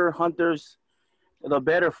 older hunters, the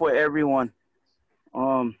better for everyone.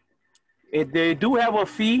 They do have a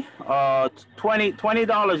fee.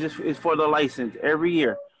 $20 is for the license every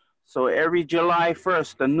year. So every July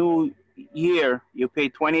 1st, the new year, you pay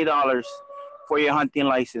 $20 for your hunting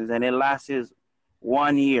license, and it lasts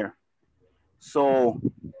 1 year. So,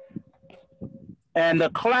 and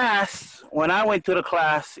the class, when I went to the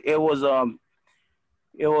class, it was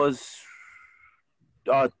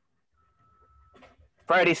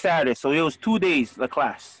Friday, Saturday. So it was 2 days, the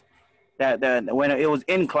class. That when it was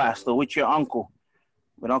in class, though, with your uncle,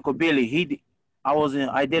 with Uncle Billy.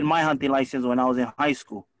 I did my hunting license when I was in high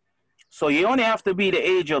school. So you only have to be the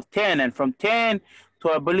age of 10, and from 10 to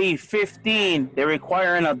I believe 15, they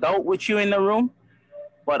require an adult with you in the room.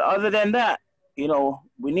 But other than that,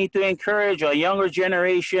 we need to encourage our younger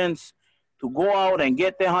generations to go out and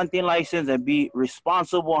get their hunting license and be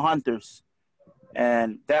responsible hunters.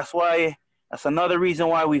 And that's another reason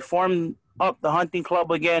why we formed up the hunting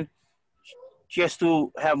club again, just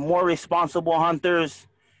to have more responsible hunters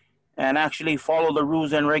and actually follow the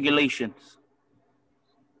rules and regulations.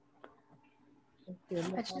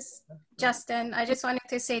 Justin, I just wanted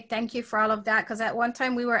to say thank you for all of that, because at one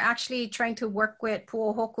time we were actually trying to work with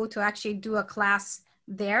Pu'uhoku to actually do a class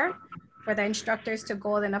there for the instructors to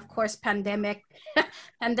go. Then of course pandemic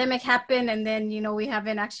happened, and then we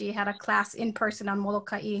haven't actually had a class in person on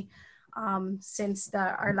Molokai since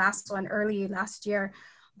our last one early last year.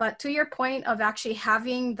 But to your point of actually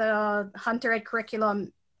having the hunter ed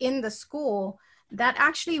curriculum in the school, that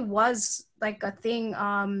actually was like a thing,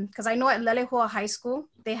 because I know at Lelehua High School,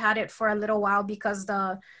 they had it for a little while because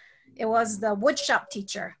it was the woodshop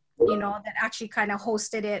teacher, that actually kind of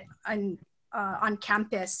hosted it on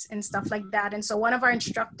campus and stuff like that. And so one of our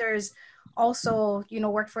instructors also,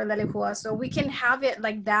 worked for Lelehua. So we can have it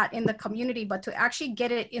like that in the community, but to actually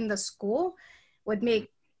get it in the school would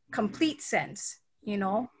make complete sense,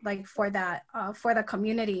 like for that, for the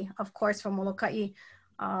community, of course, for Molokai.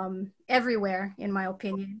 Everywhere, in my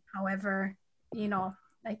opinion. However,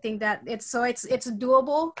 I think that it's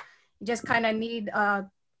doable. You just kind of need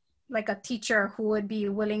like a teacher who would be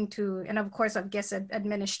willing to, and of course, I guess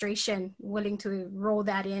administration willing to roll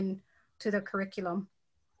that in to the curriculum,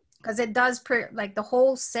 because it does like the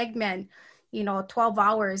whole segment, 12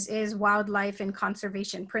 hours is wildlife and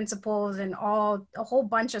conservation principles and a whole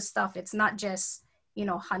bunch of stuff. It's not just,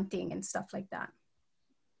 hunting and stuff like that.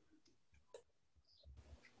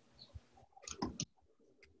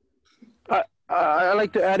 I'd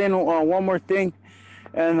like to add in one more thing,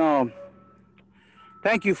 and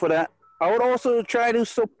thank you for that. I would also try to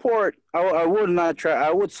support, I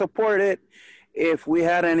would support it if we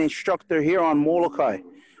had an instructor here on Molokai.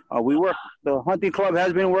 The hunting club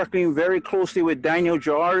has been working very closely with Daniel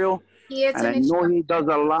Jario, and I know he does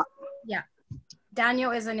a lot. Yeah,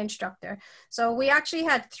 Daniel is an instructor. So we actually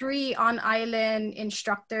had 3 on-island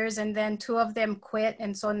instructors, and then 2 of them quit.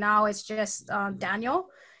 And so now it's just Daniel.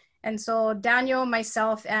 And so Daniel,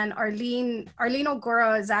 myself, and Arlene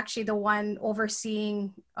Ogura is actually the one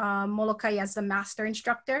overseeing Molokai as the master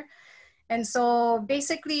instructor. And so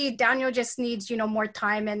basically Daniel just needs, more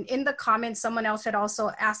time. And in the comments, someone else had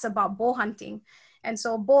also asked about bow hunting. And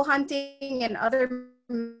so bow hunting and other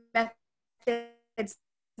methods it's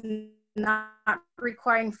not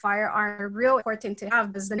requiring firearm are real important to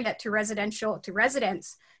have, because then they get to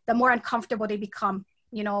residents, the more uncomfortable they become,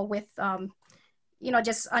 you know, with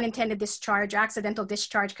just unintended discharge, accidental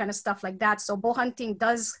discharge, kind of stuff like that. So bow hunting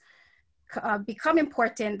does become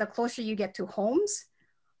important the closer you get to homes.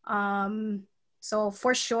 So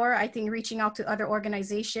for sure, I think reaching out to other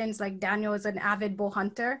organizations, like Daniel is an avid bow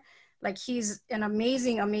hunter. Like, he's an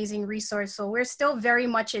amazing, amazing resource. So we're still very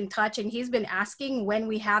much in touch, and he's been asking when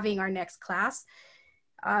we having our next class.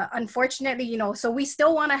 Unfortunately, you know, so we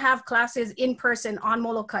still want to have classes in person on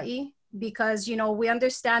Molokai, because, you know, we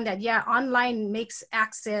understand that, yeah, online makes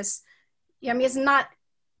access, I mean, it's not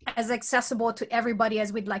as accessible to everybody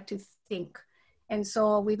as we'd like to think. And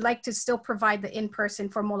so we'd like to still provide the in-person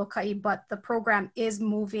for Molokai, but the program is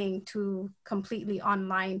moving to completely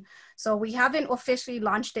online. So we haven't officially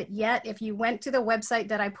launched it yet. If you went to the website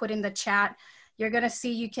that I put in the chat, you're gonna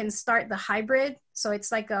see you can start the hybrid. So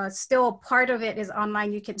it's like still part of it is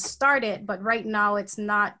online. You can start it, but right now it's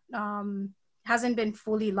not, hasn't been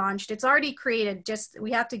fully launched. It's already created, just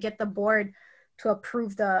we have to get the board to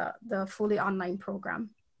approve the fully online program.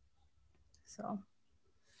 So.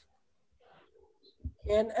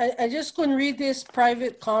 And I just couldn't read this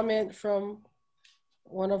private comment from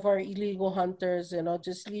one of our illegal hunters, and I'll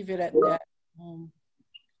just leave it at that.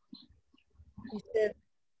 He said,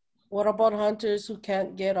 what about hunters who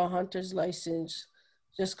can't get a hunter's license?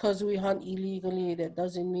 Just because we hunt illegally, that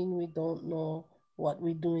doesn't mean we don't know what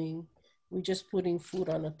we're doing. We're just putting food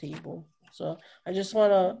on the table. So I just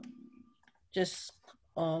want to just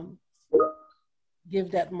give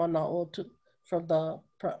that mana'o from the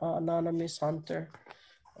anonymous hunter.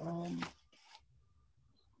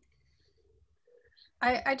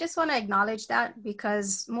 I just want to acknowledge that,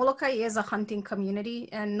 because Molokai is a hunting community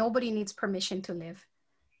and nobody needs permission to live.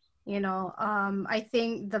 You know, I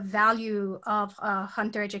think the value of a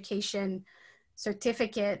hunter education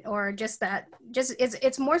certificate, or just that,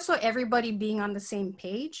 it's more so everybody being on the same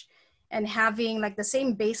page and having like the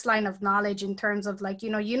same baseline of knowledge in terms of like, you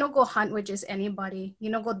know, go hunt with just anybody, you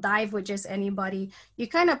know, go dive with just anybody. You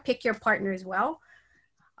kind of pick your partner as well.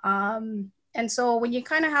 And so when you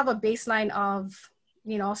kind of have a baseline of,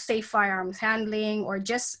 you know, safe firearms handling or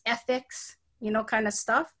just ethics, you know, kind of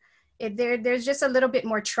stuff, there's just a little bit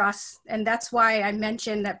more trust. And that's why I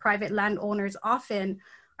mentioned that private landowners often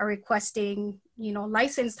are requesting, you know,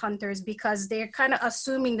 licensed hunters, because they're kind of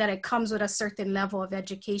assuming that it comes with a certain level of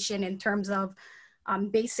education in terms of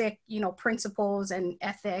basic, you know, principles and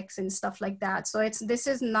ethics and stuff like that. So this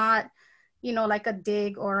is not, you know, like a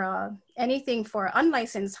dig or anything for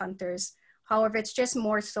unlicensed hunters. However, it's just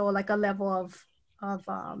more so like a level of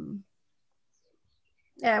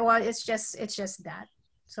yeah, well, it's just that.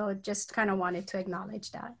 So just kind of wanted to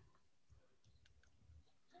acknowledge that.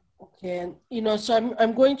 Okay, and you know, so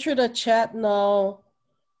I'm going through the chat now.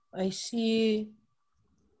 I see,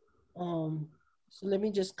 so let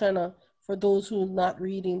me just kind of, for those who are not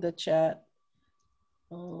reading the chat,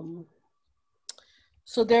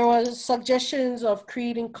 so there was suggestions of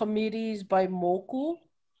creating committees by Moku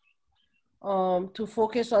to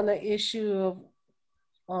focus on the issue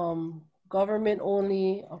of government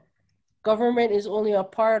is only a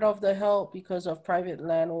part of the help because of private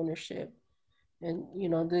land ownership. And, you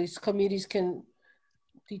know, these committees can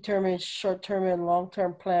determine short-term and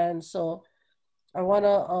long-term plans. So I want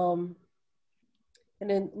to, and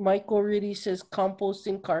then Michael really says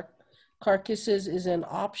composting carcasses is an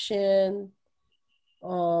option.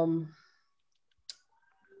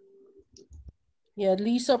 Yeah,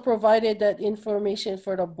 Lisa provided that information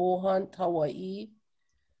for the bow hunt Hawaii.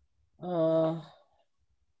 What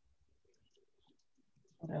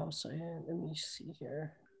else I had? Let me see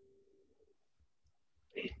here.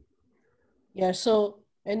 Yeah, so,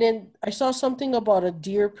 and then I saw something about a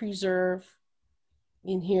deer preserve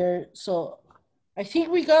in here. So I think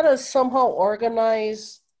we gotta somehow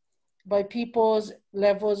organize by people's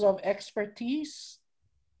levels of expertise.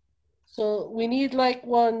 So we need like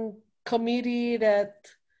one committee that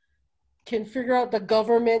can figure out the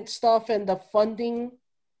government stuff and the funding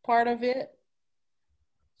part of it.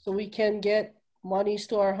 So we can get monies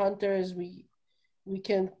to our hunters. We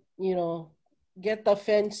can, you know, get the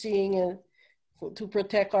fencing and to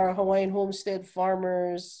protect our Hawaiian homestead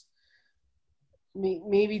farmers.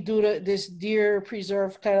 Maybe do this deer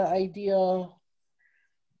preserve kind of idea.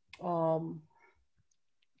 And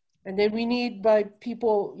then we need by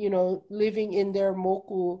people, you know, living in their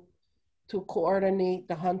moku to coordinate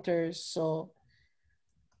the hunters. So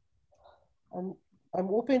I'm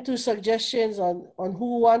open to suggestions on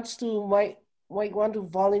who wants to might want to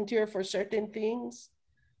volunteer for certain things.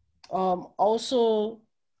 Also,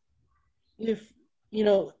 if you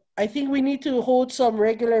know, I think we need to hold some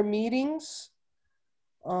regular meetings.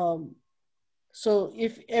 So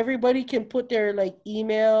if everybody can put their like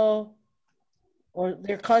email or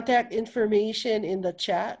their contact information in the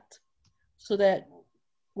chat so that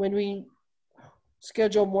when we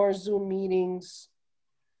schedule more Zoom meetings,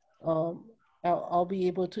 um, I'll be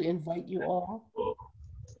able to invite you all.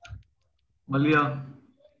 Malia,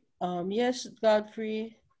 Yes,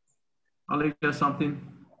 Godfrey, I'll let you something.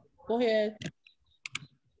 go ahead.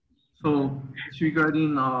 So it's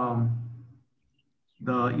regarding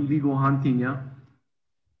the illegal hunting, yeah.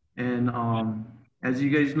 And as you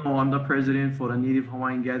guys know, I'm the president for the Native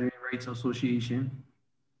Hawaiian Gathering Rights Association.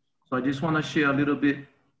 So I just want to share a little bit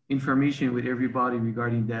information with everybody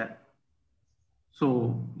regarding that.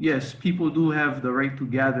 So yes, people do have the right to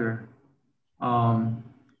gather.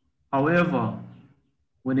 However,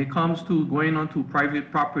 when it comes to going onto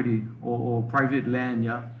private property or private land,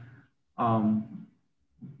 yeah,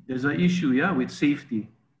 there's an issue, yeah, with safety.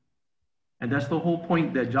 And that's the whole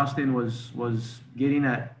point that Justin was getting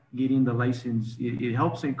at, getting the license. It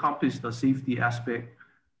helps encompass the safety aspect.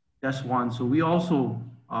 That's one. So we also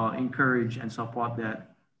encourage and support that.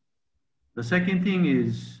 The second thing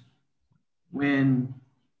is when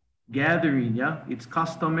gathering, yeah, it's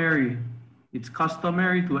customary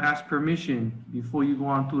to ask permission before you go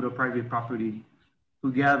onto the private property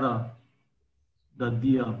to gather the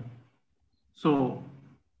deer. So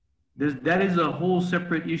that is a whole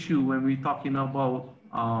separate issue when we're talking about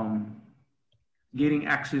getting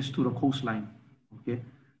access to the coastline, okay?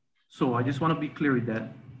 So I just want to be clear with that.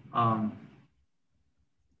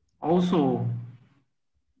 Also,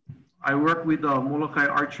 I work with the Molokai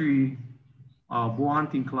Archery Bow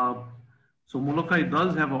Hunting Club. So Molokai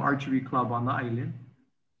does have an archery club on the island.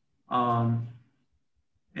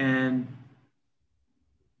 And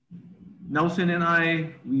Nelson and I,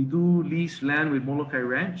 we do lease land with Molokai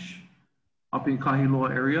Ranch up in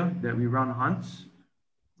Kahiloa area that we run hunts.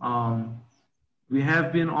 We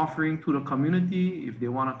have been offering to the community if they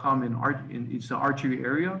want to come it's an archery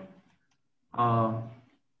area.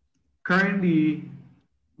 Currently,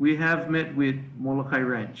 we have met with Molokai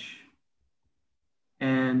Ranch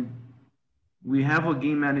and we have a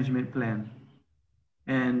game management plan.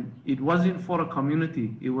 And it wasn't for the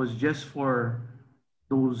community, it was just for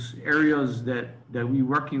those areas that we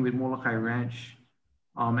working with Molokai Ranch.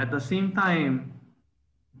 At the same time,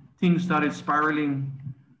 things started spiraling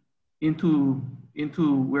into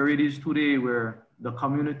where it is today, where the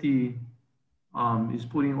community is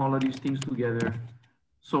putting all of these things together.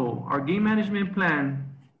 So our game management plan,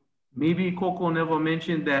 maybe Coco never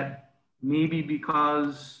mentioned that, maybe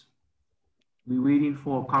because we're waiting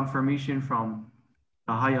for confirmation from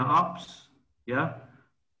the higher ups, yeah.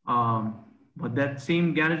 But that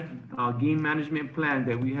same game management plan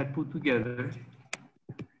that we had put together,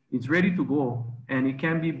 it's ready to go, and it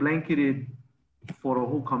can be blanketed for the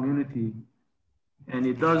whole community. And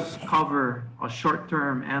it does cover a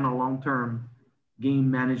short-term and a long-term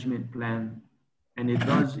game management plan, and it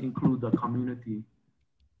does include the community.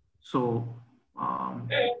 So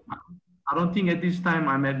I don't think at this time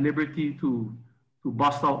I'm at liberty to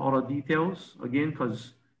bust out all the details again,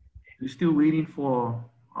 because we're still waiting for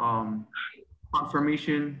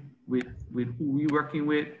confirmation with who we're working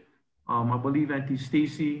with. I believe Auntie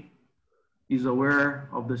Stacy is aware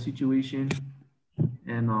of the situation,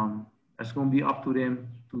 and it's going to be up to them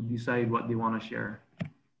to decide what they want to share.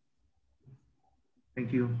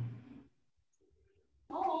 Thank you.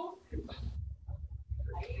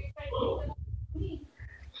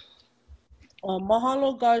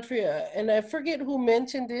 Mahalo, Godfrey, and I forget who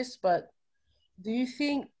mentioned this, but do you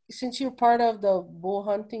think, since you're part of the bow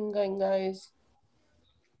hunting guys,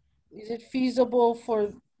 is it feasible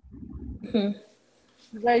for you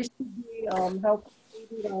guys to be helping,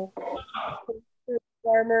 you know,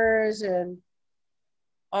 farmers and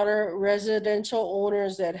other residential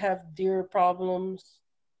owners that have deer problems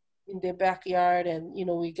in their backyard, and you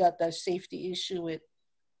know we got that safety issue with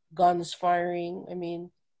guns firing? I mean,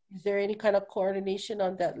 is there any kind of coordination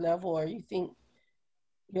on that level, or you think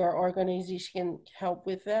your organization can help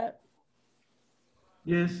with that?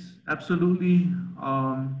 Yes, absolutely.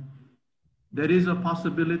 That is a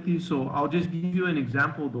possibility. So I'll just give you an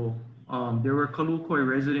example though. There were Kalukoi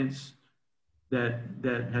residents that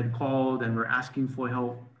had called and were asking for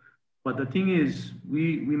help. But the thing is,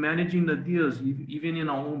 we managing the deals even in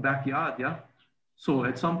our own backyard, yeah? So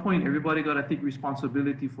at some point, everybody got to take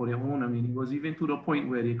responsibility for their own. I mean, it was even to the point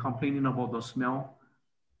where they're complaining about the smell,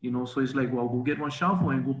 you know? So it's like, well, go get one shovel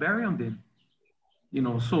and go bury them then, you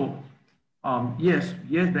know? So yes,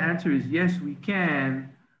 the answer is yes, we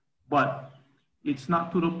can, but it's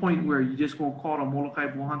not to the point where you just gonna call a Molokai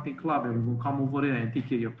Bull Hunting Club and we're gonna come over there and take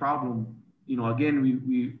care of your problem. You know, again,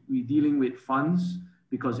 we dealing with funds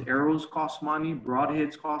because arrows cost money,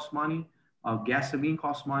 broadheads cost money, gasoline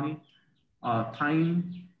costs money,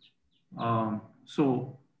 time.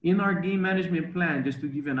 So in our game management plan, just to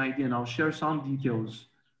give you an idea, and I'll share some details,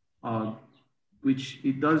 which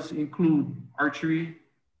it does include archery,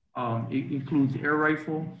 it includes air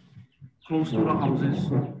rifle, close to the houses,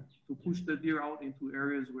 to push the deer out into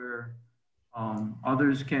areas where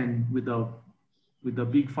others can, with the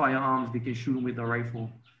big firearms, they can shoot them with a rifle.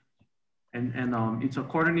 And it's a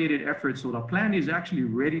coordinated effort. So the plan is actually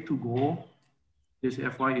ready to go. This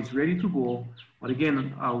FY is ready to go. But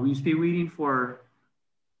again, we stay waiting for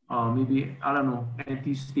maybe, I don't know,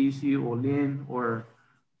 Auntie Stacy or Lynn or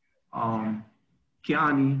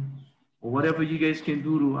Kiani or whatever you guys can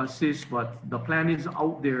do to assist. But the plan is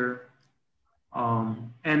out there.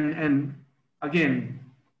 And again,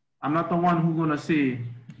 I'm not the one who's gonna say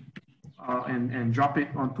and drop it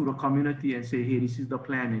onto the community and say, hey, this is the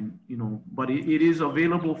plan, and you know, but it is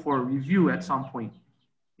available for review at some point.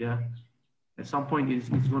 Yeah, at some point it's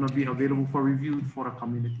gonna be available for review for the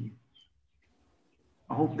community.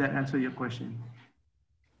 I hope that answered your question.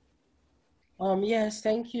 Yes,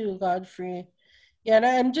 thank you, Godfrey. Yeah, and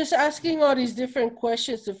I'm just asking all these different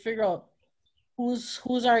questions to figure out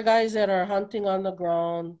who's our guys that are hunting on the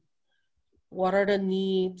ground, what are the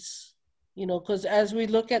needs, you know, because as we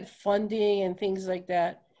look at funding and things like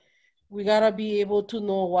that, we gotta be able to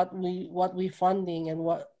know what we funding and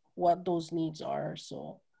what those needs are.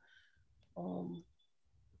 So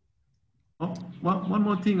One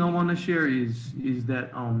more thing I want to share is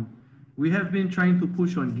that we have been trying to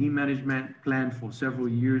push on game management plan for several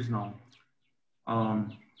years now.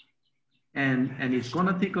 And it's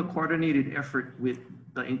gonna take a coordinated effort with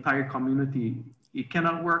the entire community. It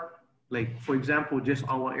cannot work like, for example, just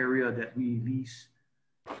our area that we lease.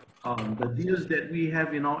 The deers that we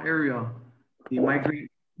have in our area, they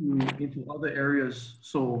migrate into other areas.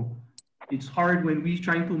 So it's hard when we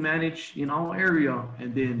trying to manage in our area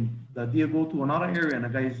and then the deer go to another area and the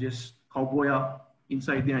guys just cowboy up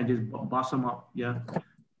inside there and just boss them up. Yeah.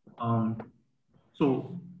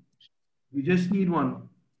 So we just need one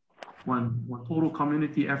total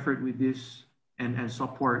community effort with this and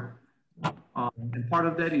support. And part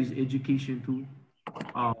of that is education too,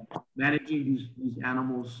 managing these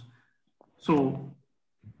animals. So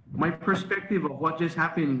my perspective of what just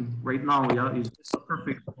happening right now, yeah, is just a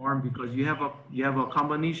perfect storm because you have a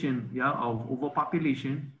combination, yeah, of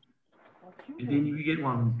overpopulation, and then you get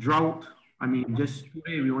one drought. I mean, just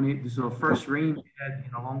today this is the first rain we had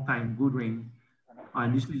in a long time, good rain,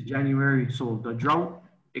 and this is January. So the drought,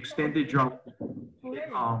 extended drought,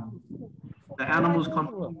 the animals come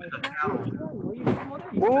through with the cattle.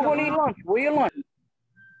 Where you gonna eat lunch? Where you lunch?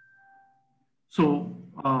 So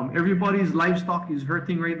everybody's livestock is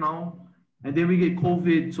hurting right now. And then we get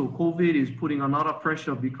COVID. So COVID is putting a lot of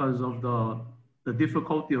pressure because of the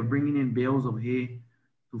difficulty of bringing in bales of hay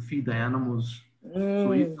to feed the animals.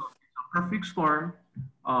 So it's a perfect storm.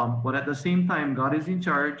 But at the same time, God is in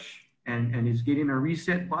charge and is getting a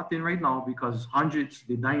reset button right now because hundreds,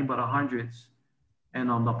 they're dying by the hundreds. And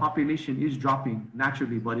the population is dropping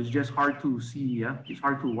naturally, but it's just hard to see. Yeah, it's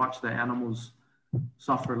hard to watch the animals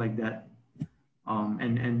suffer like that.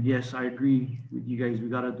 And yes, I agree with you guys. We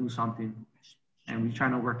gotta do something, and we're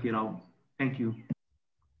trying to work it out. Thank you.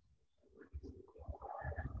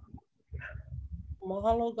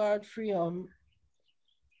 Mahalo, Godfrey. Do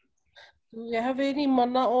you have any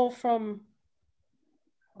mana'o from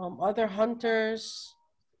other hunters?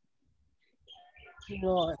 You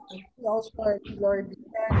know, also Lori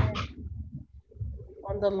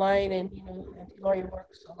on the line, and you know, Lori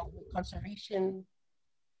works a lot with conservation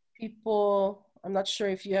people. I'm not sure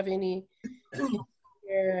if you have any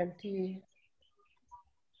here, Auntie.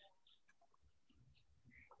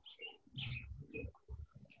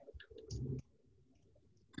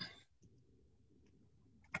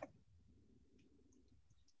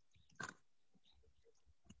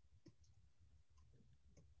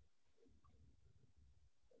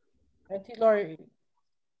 Auntie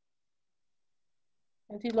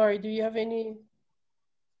Lori, do you have any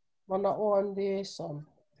mana'o on this?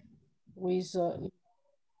 Ways, it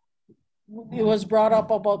was brought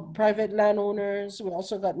up about private landowners. We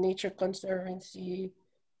also got Nature Conservancy.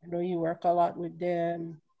 I know you work a lot with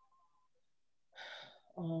them.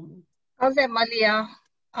 How's that, Malia?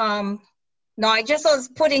 No, I just was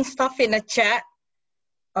putting stuff in the chat.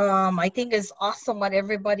 I think it's awesome what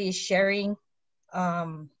everybody is sharing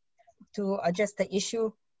to address the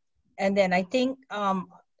issue. And then I think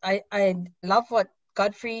I love what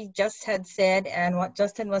Godfrey just had said and what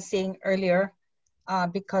Justin was saying earlier,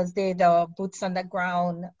 because they're the boots on the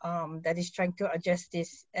ground that is trying to address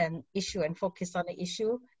this issue and focus on the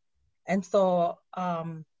issue. And so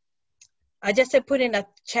I just had put in a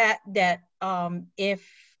chat that if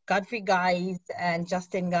Godfrey guys and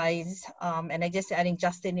Justin guys, and I just adding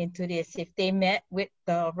Justin into this, if they met with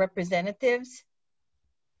the representatives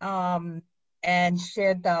and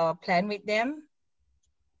shared the plan with them.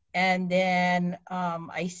 And then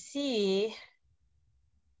I see,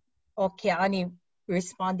 Kiani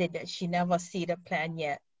responded that she never see the plan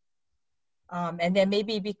yet. And then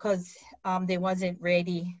maybe because they wasn't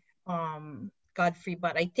ready, Godfrey,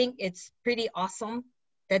 but I think it's pretty awesome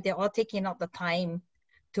that they're all taking out the time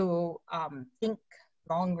to think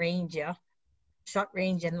long range, yeah, short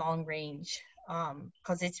range and long range,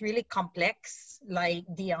 because it's really complex, like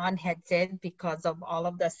Dion had said, because of all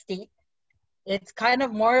of the state. It's kind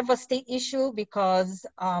of more of a state issue because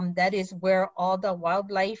that is where all the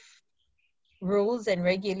wildlife rules and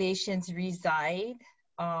regulations reside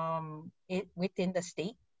within the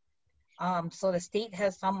state. So the state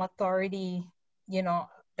has some authority, you know,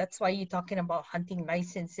 that's why you're talking about hunting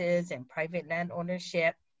licenses and private land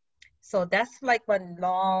ownership. So that's like one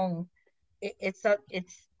long, it's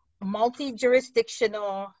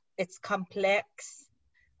multi-jurisdictional, it's complex.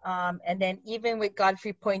 And then even with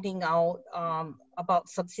Godfrey pointing out about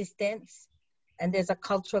subsistence, and there's a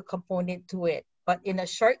cultural component to it. But in a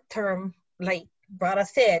short term, like Brada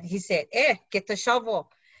said, he said, get the shovel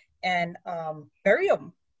and bury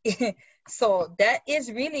them. So that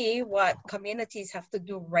is really what communities have to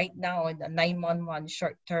do right now in the 911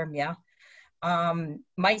 short term, yeah.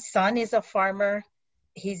 My son is a farmer.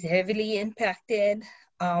 He's heavily impacted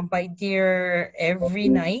by deer every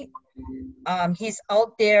night. He's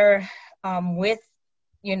out there with,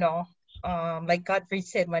 you know, like Godfrey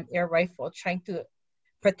said, one air rifle trying to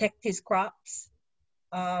protect his crops.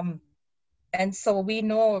 And so we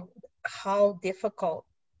know how difficult,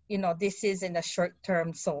 you know, this is in the short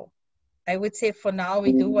term. So I would say for now,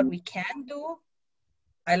 we do what we can do.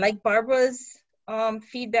 I like Barbara's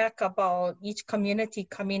feedback about each community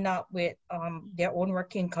coming up with their own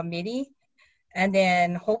working committee. And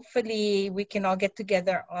then hopefully we can all get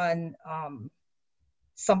together on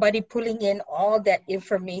somebody pulling in all that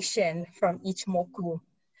information from each MOKU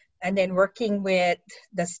and then working with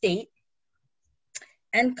the state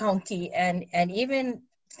and county and even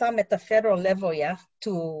some at the federal level, yeah,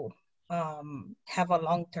 to have a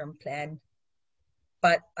long-term plan.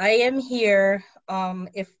 But I am here,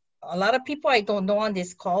 if a lot of people I don't know on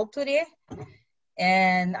this call today,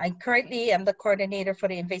 and I currently am the coordinator for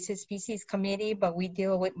the Invasive Species Committee, but we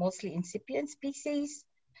deal with mostly incipient species,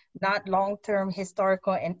 not long-term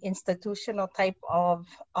historical and institutional type of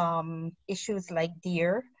issues like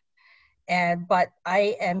deer. But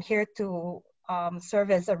I am here to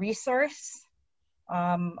serve as a resource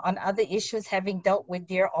on other issues, having dealt with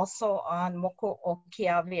deer also on Moko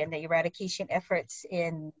Okiawe and the eradication efforts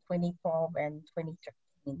in 2012 and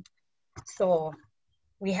 2013. So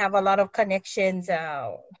we have a lot of connections.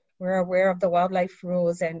 We're aware of the wildlife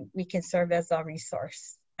rules and we can serve as a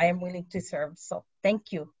resource. I am willing to serve, so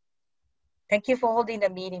thank you. Thank you for holding the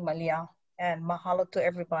meeting, Malia, and mahalo to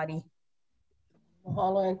everybody.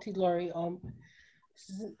 Mahalo, Auntie Lori.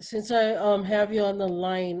 Since I have you on the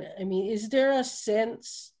line, I mean, is there a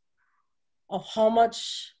sense of how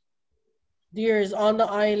much deer is on the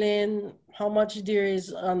island, how much deer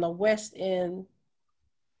is on the west end,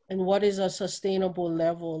 and what is a sustainable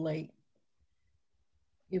level? Like,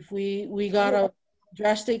 if we gotta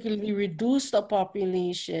drastically reduce the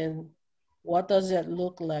population, what does that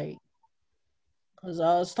look like? Because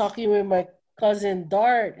I was talking with my cousin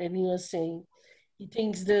Dart, and he was saying he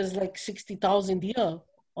thinks there's like 60,000 deer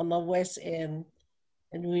on the west end,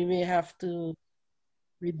 and we may have to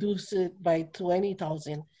reduce it by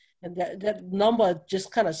 20,000. And that number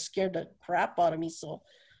just kind of scared the crap out of me. So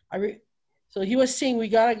so he was saying we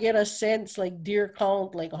gotta get a sense, like deer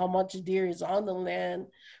count, like how much deer is on the land,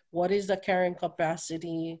 what is the carrying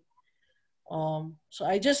capacity. So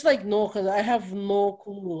I just like know, because I have no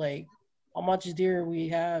clue like how much deer we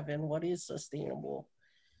have and what is sustainable.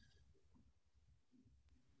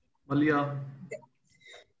 Malia,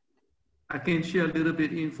 I can share a little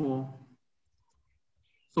bit info.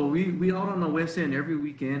 So we out on the west end every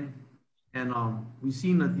weekend, and we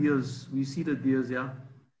see the deers, yeah,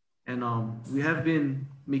 and we have been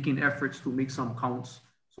making efforts to make some counts.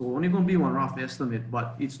 So only gonna be one rough estimate,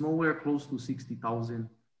 but it's nowhere close to 60,000.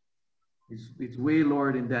 It's way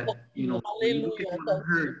lower than that. You know, when you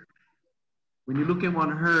look at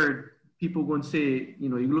one herd, people gonna say, you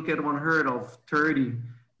know, you look at one herd of 30,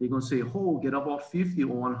 they're gonna say, oh, get about 50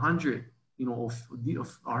 or 100, you know,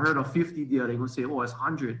 of I heard of 50 there, they're gonna say, oh, it's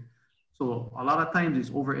 100. So a lot of times it's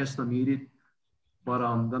overestimated, but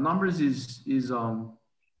the numbers is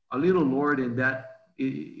a little lower than that.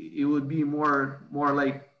 It would be more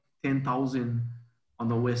like 10,000 on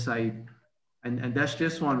the west side, and that's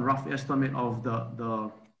just one rough estimate of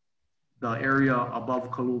the area above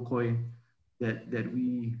Kalukoi that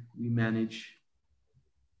we manage.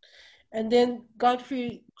 And then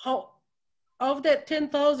Godfrey, how of that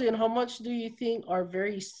 10,000, how much do you think are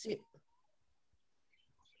very sick?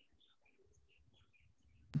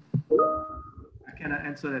 I cannot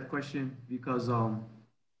answer that question because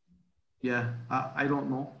yeah, I don't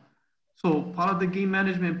know. So part of the game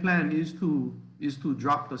management plan is to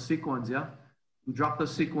drop the sick ones, yeah, to drop the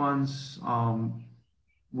sick ones,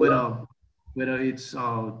 whether it's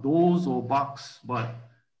those or bucks. But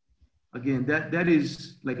again, that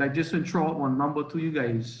is like I just went throw out one number to you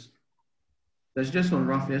guys. That's just one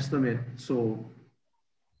rough estimate. So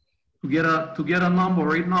to get a number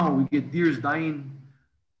right now, we get deers dying,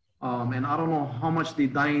 and I don't know how much they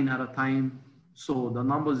dying at a time. So the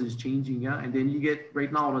numbers is changing, yeah. And then you get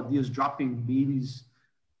right now the deers dropping babies,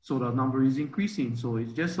 so the number is increasing. So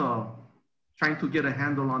it's just trying to get a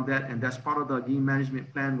handle on that, and that's part of the game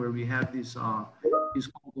management plan where we have this is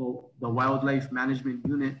called the wildlife management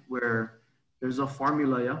unit, where there's a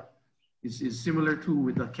formula, yeah. It's similar to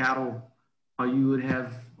with the cattle, how you would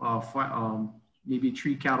have maybe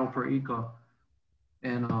 3 cattle per acre.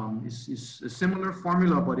 And it's a similar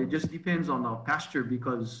formula, but it just depends on the pasture,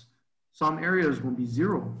 because some areas will be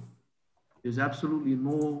 0. There's absolutely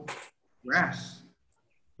no grass.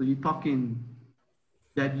 So you're talking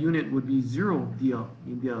that unit would be 0 deer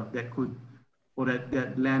in there that could, or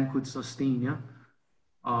that land could sustain, yeah.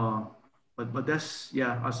 But that's,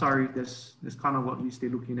 yeah, sorry, that's kind of what we stay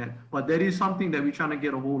looking at. But that is something that we're trying to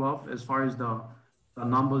get a hold of as far as the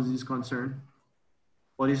numbers is concerned.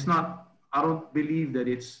 But it's not, I don't believe that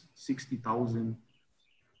it's 60,000.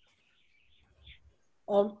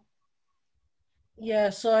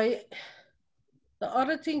 Yeah, so the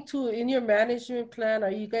other thing too, in your management plan,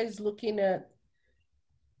 are you guys looking at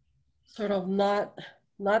sort of not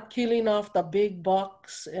killing off the big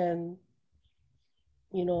bucks and,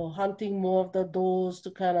 you know, hunting more of the does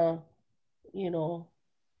to kind of, you know,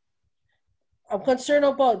 I'm concerned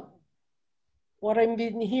about what I've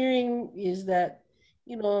been hearing is that,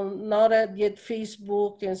 you know, now that get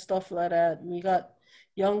Facebook and stuff like that, we got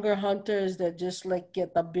younger hunters that just like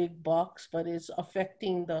get the big bucks, but it's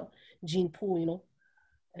affecting the gene pool, you know.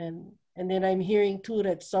 And then I'm hearing too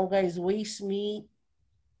that some guys waste meat.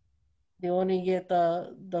 They only get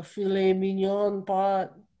the filet mignon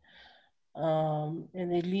part, and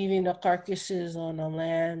they're leaving the carcasses on the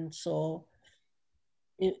land. So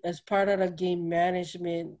as part of the game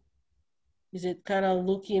management, is it kind of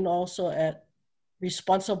looking also at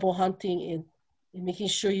responsible hunting and making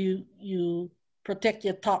sure you protect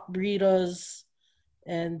your top breeders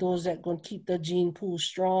and those that going to keep the gene pool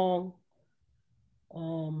strong?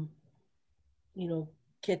 You know,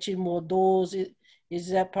 catching more does. Is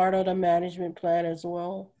that part of the management plan as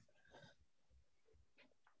well?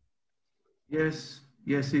 Yes,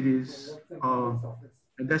 it is.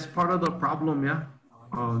 And that's part of the problem, yeah,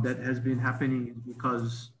 that has been happening,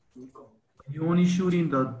 because you're only shooting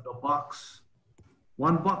the bucks.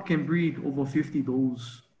 One buck can breed over 50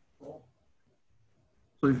 does.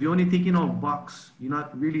 So if you're only taking off bucks, you're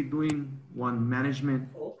not really doing one management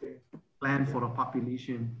plan for the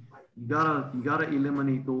population. You gotta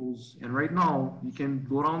eliminate those. And right now, you can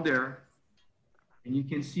go down there and you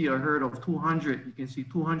can see a herd of 200. You can see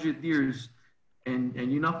 200 deers, and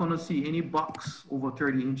you're not gonna see any bucks over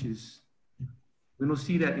 30 inches. We don't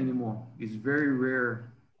see that anymore. It's very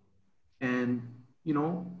rare. And, you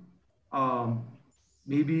know,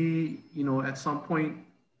 maybe, you know, at some point,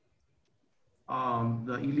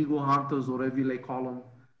 the illegal hunters, whatever you like call them,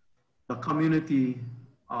 the community,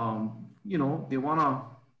 you know, they wanna,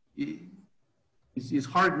 it's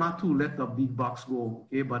hard not to let the big bucks go,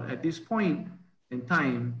 okay? But at this point in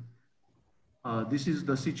time, this is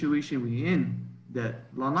the situation we're in, that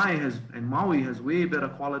Lanai has, and Maui has way better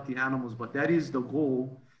quality animals, but that is the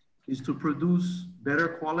goal, is to produce better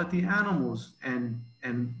quality animals, and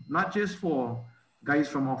not just for guys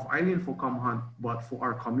from off island for come hunt, but for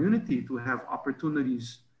our community to have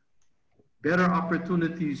opportunities, better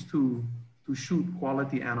opportunities to shoot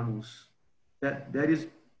quality animals. That is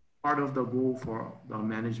part of the goal for the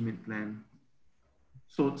management plan.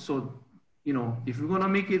 So you know, if we're gonna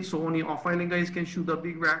make it so only off island guys can shoot the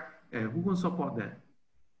big rack, who gonna support that?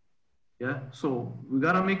 Yeah, so we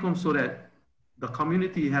gotta make them so that the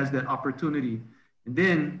community has that opportunity. And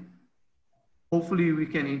then hopefully we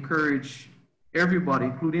can encourage everybody,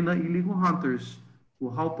 including the illegal hunters, to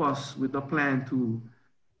help us with the plan to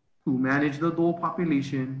manage the dole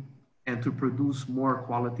population and to produce more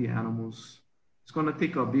quality animals. It's going to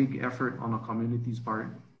take a big effort on the community's part.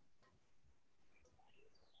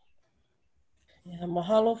 Yeah,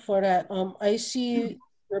 mahalo for that. I see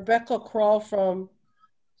Rebecca Crawl from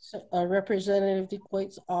Representative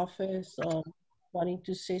DeQuaite's office wanting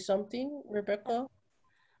to say something. Rebecca?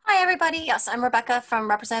 Hi, everybody. Yes, I'm Rebecca from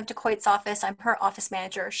Representative DeQuaite's office. I'm her office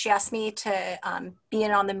manager. She asked me to be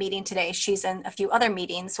in on the meeting today. She's in a few other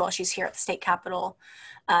meetings while she's here at the state capitol,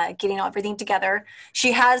 getting everything together.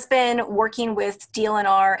 She has been working with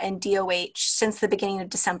DLNR and DOH since the beginning of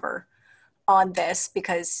December on this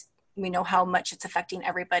because we know how much it's affecting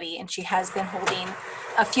everybody. And she has been holding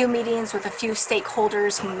a few meetings with a few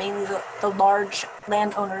stakeholders, mainly the large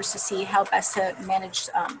landowners, to see how best to manage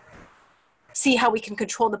see how we can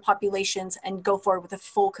control the populations and go forward with a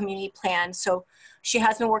full community plan. So she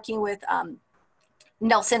has been working with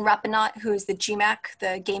Nelson Rapinot, who is the GMAC,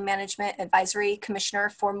 the Game Management Advisory Commissioner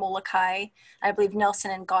for Molokai. I believe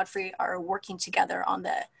Nelson and Godfrey are working together on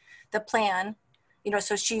the plan. You know,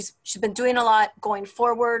 so she's been doing a lot going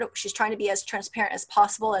forward. She's trying to be as transparent as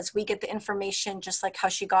possible as we get the information, just like how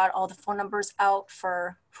she got all the phone numbers out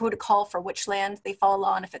for who to call for which land they fall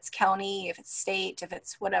on, if it's county, if it's state, if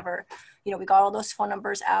it's whatever. You know, we got all those phone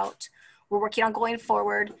numbers out. We're working on going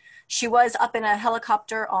forward. She was up in a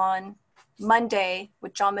helicopter on Monday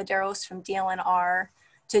with John Medeiros from DLNR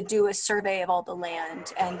to do a survey of all the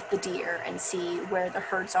land and the deer and see where the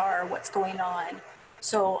herds are, what's going on.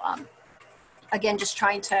 So, again, just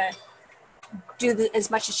trying to do as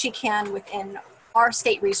much as she can within our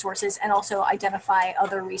state resources and also identify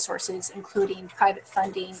other resources, including private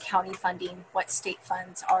funding, county funding, what state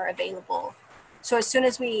funds are available. So as soon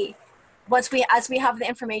as as we have the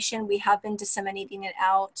information, we have been disseminating it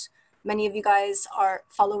out. Many of you guys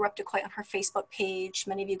follow Rep. DeQuaite on her Facebook page.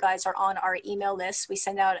 Many of you guys are on our email list. We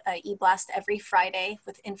send out an e-blast every Friday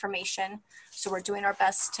with information. So we're doing our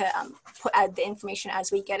best to add the information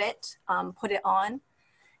as we get it, put it on.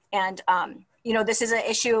 And, you know, this is an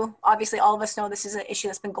issue, obviously all of us know this is an issue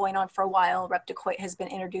that's been going on for a while. Rep. DeQuaite has been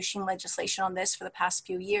introducing legislation on this for the past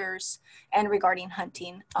few years and regarding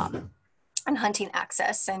hunting and hunting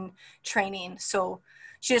access and training. So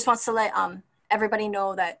she just wants to let everybody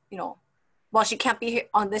know that, you know, while she can't be here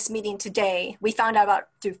on this meeting today, we found out about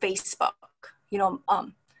through Facebook, you know,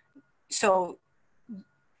 so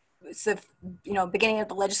it's the, you know, beginning of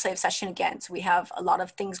the legislative session again. So we have a lot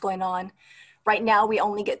of things going on. Right now, we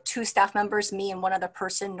only get 2 staff members, me and one other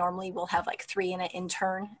person. Normally we'll have like 3 and an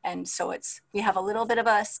intern. And so we have a little bit of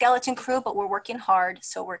a skeleton crew, but we're working hard.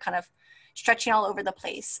 So we're kind of stretching all over the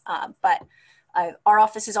place. But our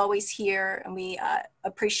office is always here, and we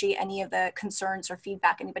appreciate any of the concerns or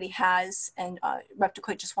feedback anybody has. And Rep.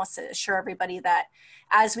 DeQuaite just wants to assure everybody that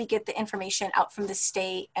as we get the information out from the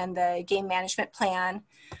state and the game management plan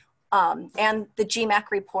and the GMAC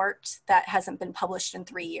report that hasn't been published in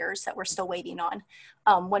 3 years that we're still waiting on,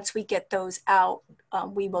 once we get those out,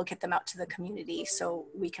 we will get them out to the community so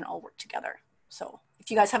we can all work together. So if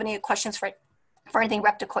you guys have any questions for anything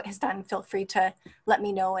Rep. DeQuaite has done, feel free to let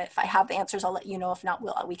me know. If I have the answers, I'll let you know. If not,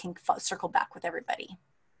 we can circle back with everybody.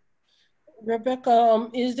 Rebecca,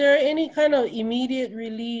 is there any kind of immediate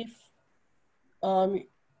relief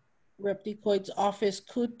Rep. DeQuaite's office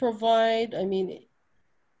could provide? I mean,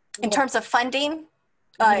 in terms of funding?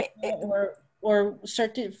 Or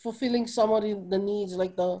fulfilling some of the needs,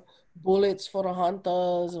 like the bullets for the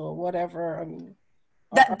hunters or whatever. I mean,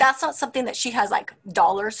 that's not something that she has like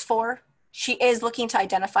dollars for. She is looking to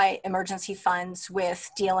identify emergency funds with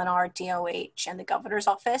DLNR, DOH, and the governor's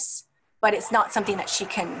office, but it's not something that she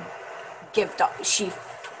can give. She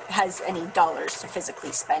has any dollars to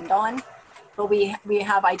physically spend on, but we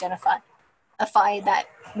have identified that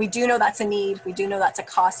we do know that's a need. We do know that's a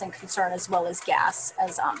cost and concern, as well as gas,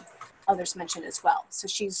 as others mentioned as well. So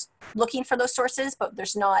she's looking for those sources, but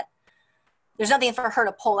there's nothing for her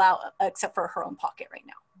to pull out except for her own pocket right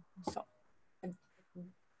now. So.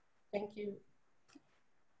 Thank you.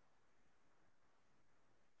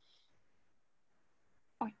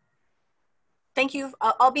 Thank you.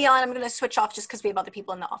 I'll be on. I'm going to switch off just because we have other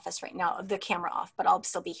people in the office right now, the camera off, but I'll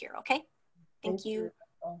still be here. Okay. Thank you.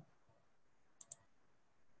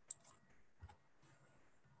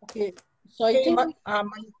 Okay. So I think,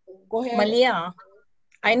 go ahead. Malia,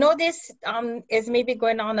 I know this is maybe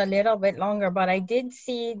going on a little bit longer, but I did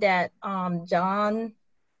see that John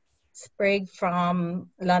Sprague from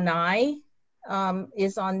Lanai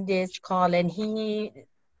is on this call, and he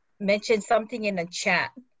mentioned something in the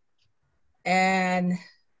chat And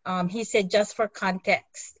he said, just for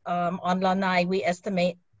context, on Lanai, we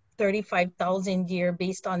estimate 35,000 deer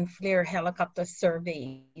based on FLIR helicopter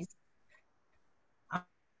surveys.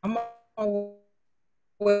 I'm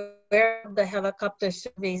aware of the helicopter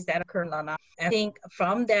surveys that occur in Lanai. I think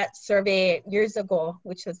from that survey years ago,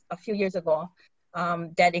 which was a few years ago,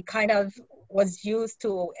 that it kind of was used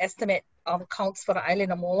to estimate counts for the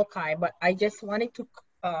island of Molokai. But I just wanted to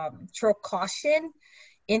throw caution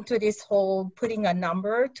into this whole putting a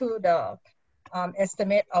number to the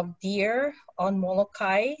estimate of deer on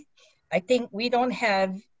Molokai. I think we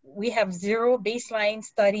have zero baseline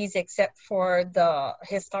studies except for the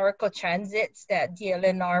historical transits that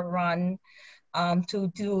DLNR run to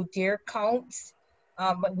do deer counts.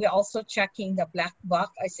 But we're also checking the black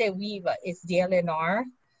buck. I say we, but it's DLNR.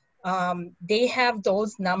 They have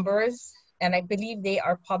those numbers, and I believe they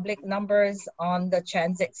are public numbers on the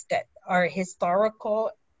transits that are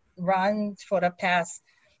historical runs for the past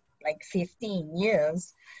like 15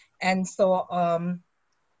 years. And so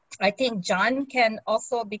I think John can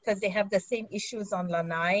also, because they have the same issues on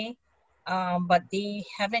Lanai, but they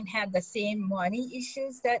haven't had the same money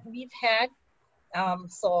issues that we've had.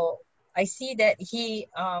 So I see that he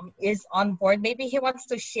is on board. Maybe he wants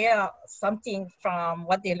to share something from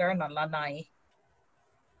what they learned on Lanai,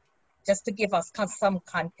 just to give us some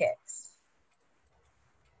context.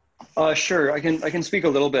 Sure, I can speak a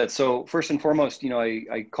little bit. So first and foremost,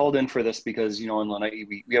 I called in for this because, in Lanai,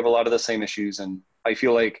 we have a lot of the same issues. And I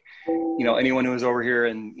feel like, anyone who was over here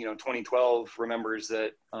in, 2012 remembers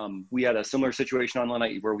that we had a similar situation on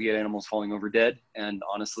Lanai where we had animals falling over dead. And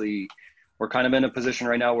honestly, we're kind of in a position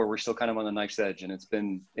right now where we're still kind of on the knife's edge. And it's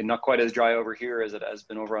been not quite as dry over here as it has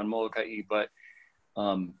been over on Molokai, but,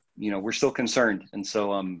 we're still concerned. And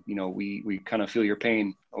so, we kind of feel your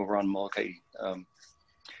pain over on Molokai.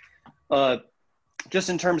 Just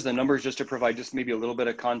in terms of the numbers, just to provide just maybe a little bit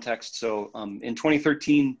of context. So in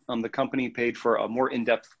 2013, the company paid for a more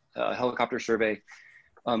in-depth helicopter survey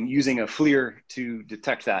using a FLIR to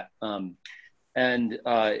detect that. And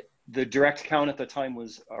the direct count at the time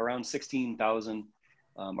was around 16,000,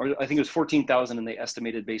 or I think it was 14,000, and they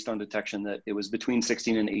estimated based on detection that it was between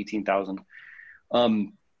 16 and 18,000.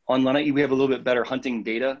 On Lanai, we have a little bit better hunting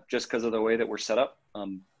data just because of the way that we're set up.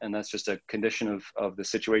 And that's just a condition of the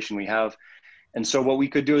situation we have. And so what we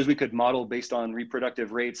could do is we could model based on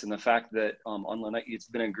reproductive rates and the fact that on Lanai, it's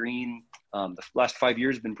been a green, the last 5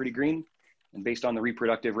 years have been pretty green. And based on the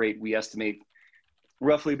reproductive rate, we estimate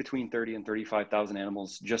roughly between 30 and 35,000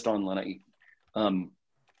 animals just on Lanai.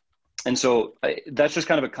 And so that's just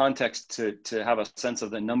kind of a context to have a sense of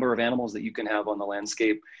the number of animals that you can have on the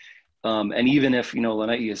landscape. And even if,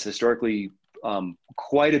 Lanai is historically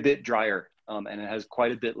quite a bit drier and it has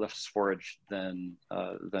quite a bit less forage than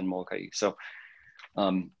Molokai. So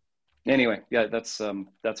anyway, yeah, that's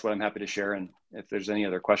what I'm happy to share. And if there's any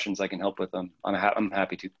other questions I can help with them, I'm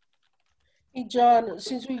happy to. Hey, John,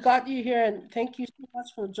 since we got you here, and thank you so much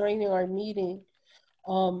for joining our meeting,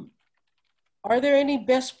 are there any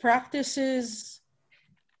best practices,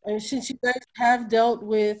 and since you guys have dealt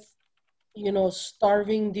with,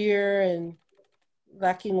 starving deer and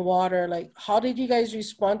lacking water, like how did you guys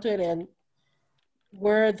respond to it? And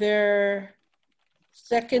were there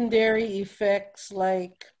secondary effects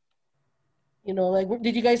like,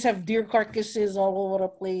 did you guys have deer carcasses all over the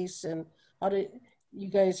place? And how did you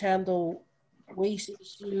guys handle waste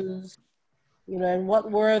issues? And what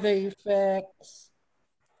were the effects?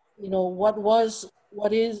 Did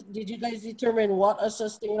you guys determine what a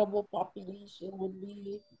sustainable population would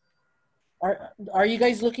be? Are you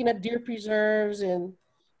guys looking at deer preserves and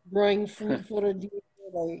growing food for the deer?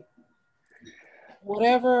 Like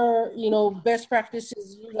whatever, best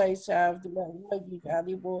practices you guys have that might be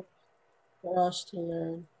valuable for us to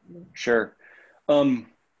learn. Sure.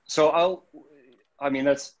 So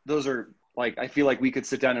those are like, I feel like we could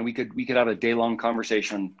sit down and we could have a day-long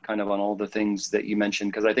conversation kind of on all the things that you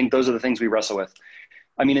mentioned, because I think those are the things we wrestle with.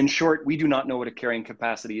 I mean, in short, we do not know what a carrying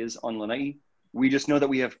capacity is on Lanai. We just know that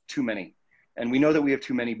we have too many. And we know that we have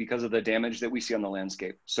too many because of the damage that we see on the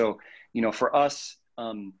landscape. So, for us,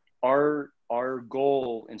 our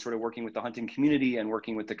goal in sort of working with the hunting community and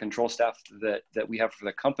working with the control staff that we have for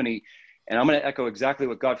the company, and I'm going to echo exactly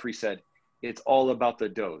what Godfrey said, it's all about the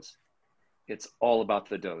does. It's all about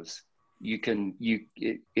the does. We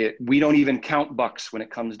don't even count bucks when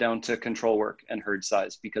it comes down to control work and herd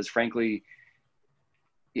size, because frankly,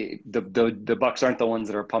 the bucks aren't the ones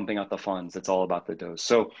that are pumping out the fawns. It's all about the does.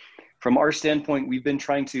 So from our standpoint, we've been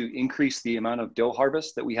trying to increase the amount of doe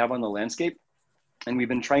harvest that we have on the landscape. And we've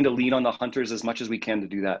been trying to lean on the hunters as much as we can to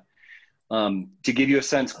do that. To give you a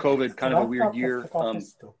sense, COVID, kind of a weird year.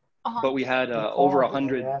 but we had over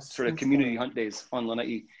 100 sort of community hunt days on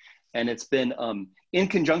Lanai. And it's been in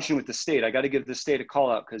conjunction with the state. I got to give the state a call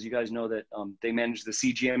out because you guys know that they manage the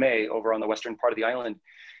CGMA over on the western part of the island.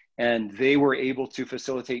 And they were able to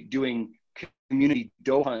facilitate doing community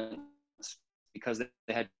doe hunts because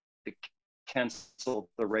they had to cancel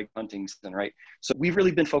the reg hunting season, right? So we've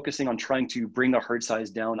really been focusing on trying to bring the herd size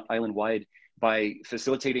down island wide by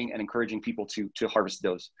facilitating and encouraging people to harvest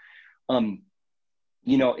does.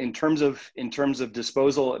 You know, in terms of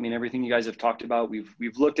disposal, I mean, everything you guys have talked about,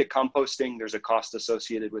 we've looked at composting. There's a cost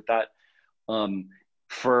associated with that.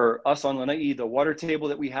 For us on Lanai, the water table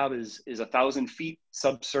that we have is 1,000 feet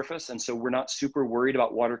subsurface, and so we're not super worried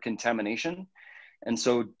about water contamination. And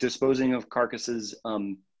so disposing of carcasses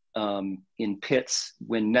in pits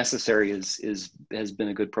when necessary has been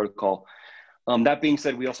a good protocol. That being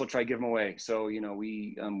said, we also try to give them away. So, you know,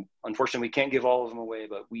 we unfortunately we can't give all of them away,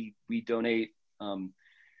 but we donate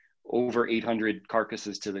over 800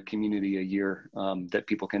 carcasses to the community a year that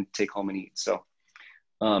people can take home and eat. So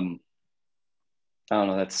I don't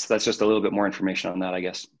know, that's just a little bit more information on that, I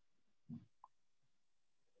guess.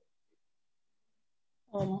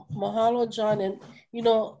 Mahalo, John. And, you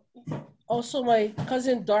know, also my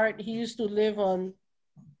cousin Dart, he used to live on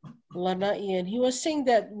Lanai, and he was saying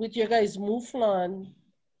that with your guys' Mouflon,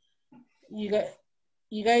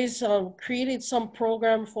 you guys created some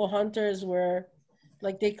program for hunters where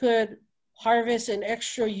like they could harvest an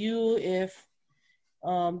extra ewe if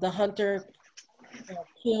the hunter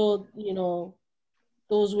killed, you know,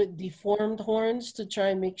 those with deformed horns to try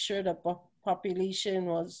and make sure the population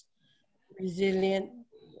was resilient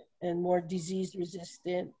and more disease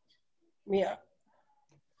resistant. Yeah.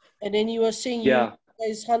 And then you were saying you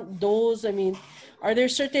guys hunt does. I mean, are there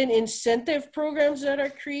certain incentive programs that are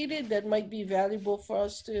created that might be valuable for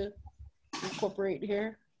us to incorporate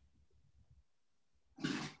here?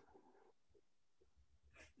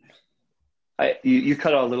 You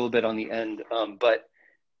cut out a little bit on the end, but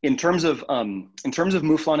in terms of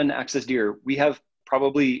mouflon and access deer, we have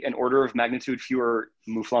probably an order of magnitude fewer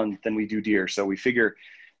mouflon than we do deer. So we figure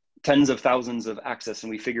tens of thousands of access and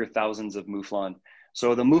we figure thousands of mouflon.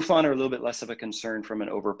 So the mouflon are a little bit less of a concern from an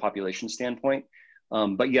overpopulation standpoint.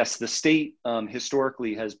 But yes, the state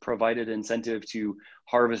historically has provided incentive to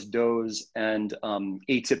harvest does and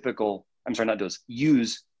atypical, I'm sorry, not does,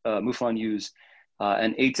 ewes, mouflon ewes,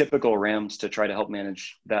 and atypical rams to try to help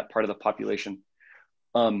manage that part of the population.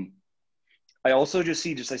 I also I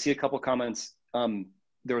see a couple comments.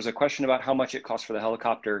 There was a question about how much it costs for the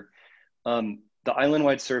helicopter. The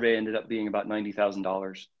island-wide survey ended up being about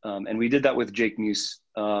 $90,000. And we did that with Jake Muse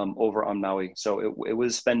over on Maui. So it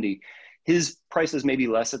was spendy. His price is maybe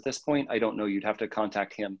less at this point. I don't know, you'd have to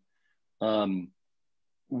contact him.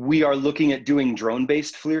 We are looking at doing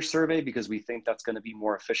drone-based FLIR survey because we think that's gonna be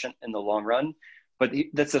more efficient in the long run. But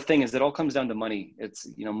that's the thing, is it all comes down to money. It's,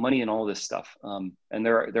 you know, money and all this stuff. And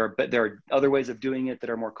there are other ways of doing it that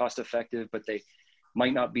are more cost effective, but they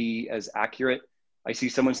might not be as accurate. I see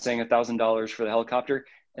someone saying $1,000 for the helicopter,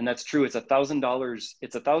 and that's true. It's $1,000.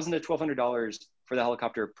 It's $1,000 to $1,200 for the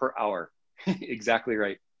helicopter per hour. Exactly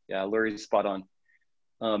right. Yeah, Lurie's spot on.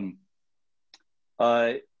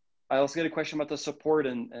 I also get a question about the support,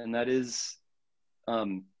 and that is,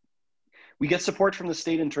 we get support from the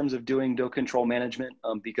state in terms of doing doe control management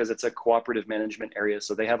because it's a cooperative management area.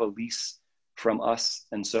 So they have a lease from us.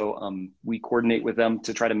 And so we coordinate with them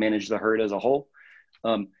to try to manage the herd as a whole.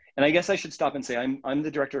 And I guess I should stop and say I'm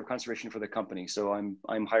the director of conservation for the company. So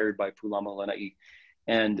I'm hired by Pulama Lanai.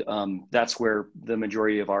 And that's where the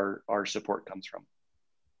majority of our support comes from.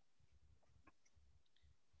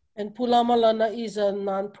 And Pulama Lanai is a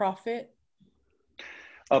nonprofit?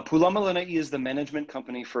 Pulama Lanai is the management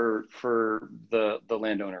company for the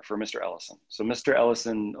landowner, for Mr. Ellison. So Mr.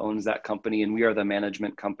 Ellison owns that company and we are the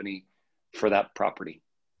management company for that property.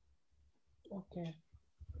 Okay.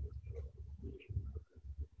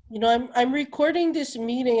 You know, I'm recording this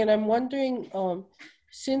meeting and I'm wondering,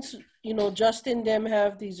 since, you know, Justin them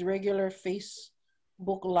have these regular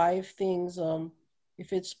Facebook Live things,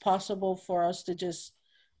 if it's possible for us to just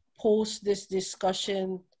post this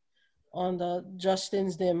discussion on the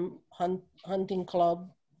Justin's them hunting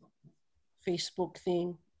club Facebook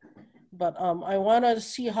thing. But I want to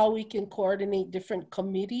see how we can coordinate different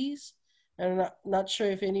committees. And I'm not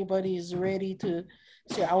sure if anybody is ready to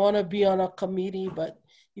say, I want to be on a committee, but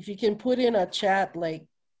if you can put in a chat, like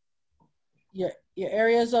your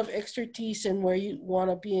areas of expertise and where you want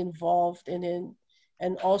to be involved and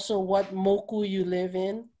also what moku you live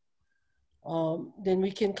in, then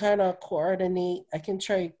we can kind of coordinate. I can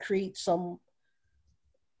try to create some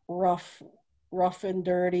rough and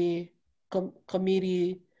dirty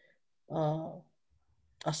committee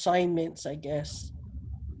assignments, I guess.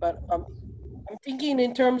 But I'm thinking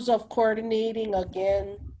in terms of coordinating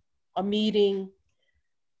again a meeting.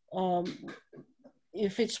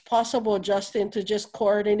 If it's possible, Justin, to just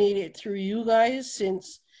coordinate it through you guys,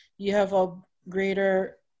 since you have a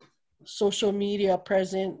greater social media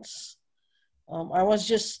presence. I was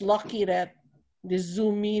just lucky that this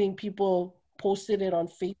Zoom meeting, people posted it on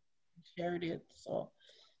Facebook and shared it. So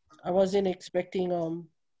I wasn't expecting,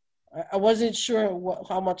 I wasn't sure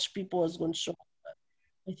how much people was going to show up.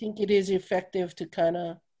 But I think it is effective to kind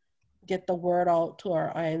of get the word out to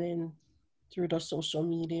our island through the social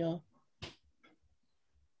media.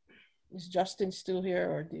 Is Justin still here,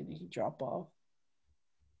 or did he drop off?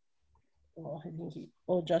 Oh, I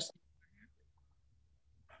think Justin.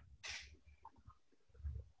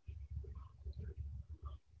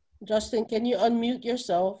 Justin, can you unmute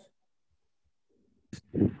yourself?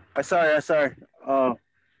 Sorry.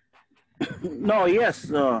 No, yes.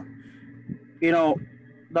 You know,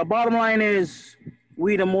 the bottom line is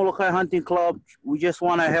we, the Molokai Hunting Club, we just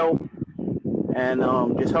want to help and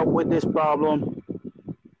just help with this problem.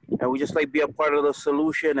 And we just like be a part of the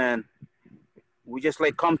solution, and we just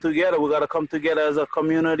like come together. We got to come together as a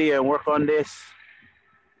community and work on this.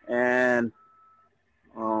 And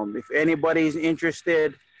if anybody's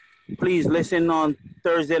interested, please listen on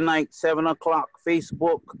Thursday night, 7 o'clock,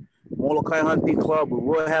 Facebook, Molokai Hunting Club. We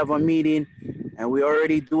will have a meeting, and we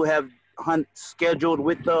already do have hunt scheduled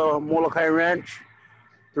with the Molokai Ranch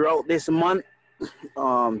throughout this month.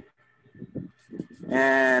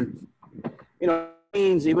 And, you know,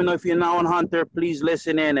 even if you're not a hunter, please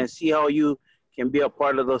listen in and see how you can be a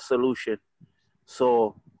part of the solution.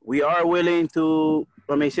 So we are willing to,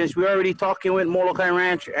 since we're already talking with Molokai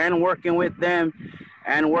Ranch and working with them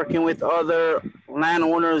and working with other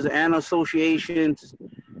landowners and associations,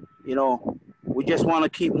 you know, we just want to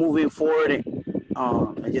keep moving forward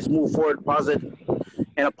and just move forward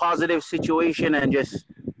in a positive situation and just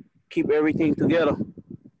keep everything together.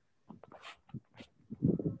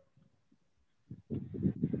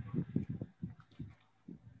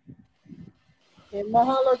 Okay,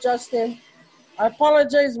 mahalo, Justin. I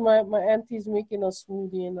apologize, my auntie's making a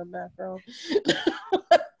smoothie in the background.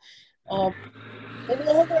 Any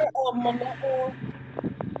other Mana'o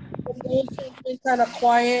information? Been kind of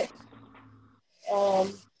quiet.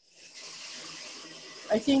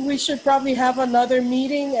 I think we should probably have another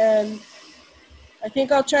meeting, and I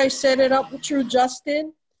think I'll try to set it up through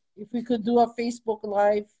Justin. If we could do a Facebook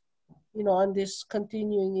Live, you know, on this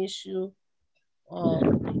continuing issue.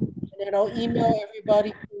 And then I'll email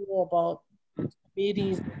everybody about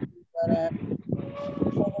meetings that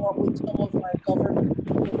follow up with some of our government.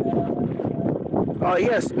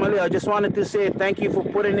 Yes, Malia, I just wanted to say thank you for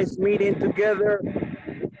putting this meeting together.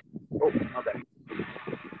 Oh, okay.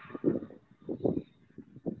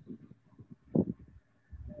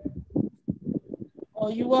 Oh,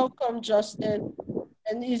 you're welcome, Justin.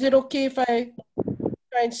 And is it okay if I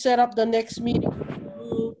try and set up the next meeting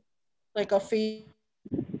like a face?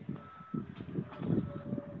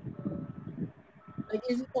 Like,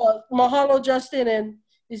 mahalo, Justin, and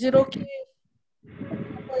is it okay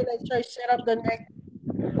if I try to set up the next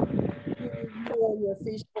you on your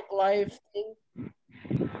Facebook Live thing?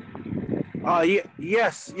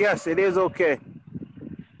 Yes, it is okay.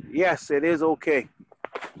 Yes, it is okay.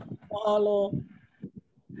 Mahalo.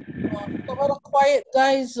 A lot of quiet,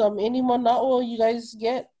 guys. Any mana'o you guys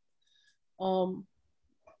get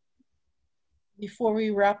before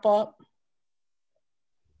we wrap up?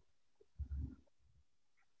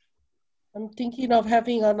 I'm thinking of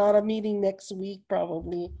having another meeting next week,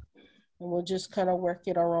 probably, and we'll just kind of work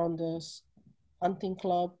it around this hunting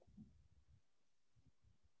club.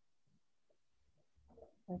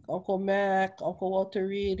 Like Uncle Mac, Uncle Walter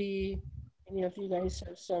Reedy. Any of you guys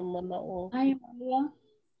have some mana'o? Hi, Maria.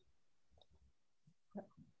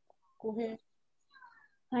 Go ahead.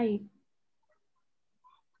 Hi.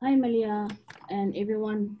 Hi, Malia, and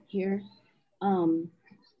everyone here. I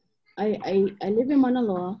live in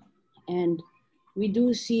Manaloa, and we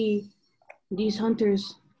do see these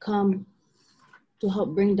hunters come to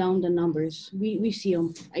help bring down the numbers. We see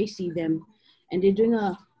them, I see them, and they're doing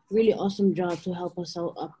a really awesome job to help us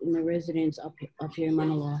out up in the residents up here in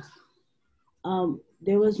Manaloa.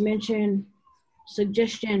 There was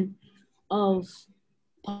suggestion of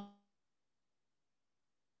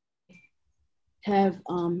have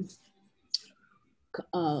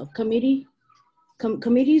committees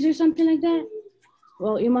or something like that.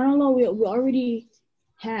 Well, in Manaloa, we already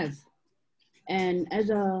have, and as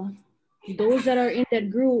those that are in that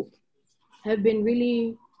group have been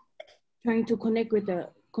really trying to connect with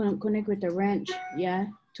the ranch, yeah,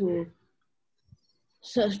 to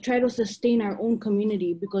try to sustain our own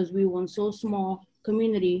community, because we want so small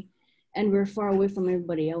community and we're far away from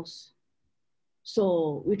everybody else.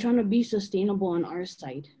 So we're trying to be sustainable on our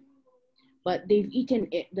side, but they've eaten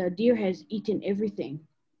it. The deer has eaten everything.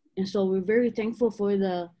 And so we're very thankful for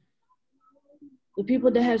the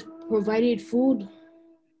people that has provided food,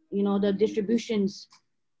 you know, the distributions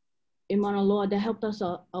in Mauna Loa that helped us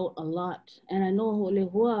out a lot. And I know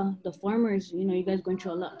Lehua, the farmers, you know, you guys going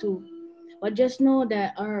through a lot too. But just know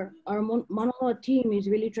that our Mauna Loa team is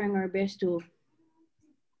really trying our best to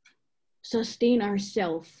sustain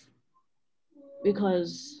ourselves,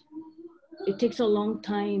 because it takes a long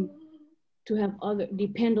time to have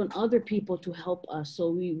depend on other people to help us. So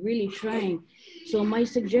we really trying. So my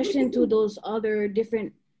suggestion to those other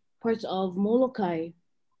different parts of Molokai,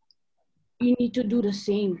 you need to do the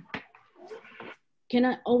same.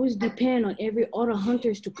 Cannot always depend on every other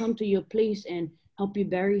hunters to come to your place and help you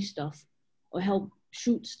bury stuff or help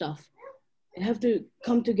shoot stuff. You have to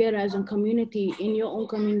come together as a community in your own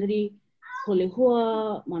community.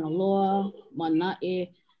 Holehua, Manaloa, Manae.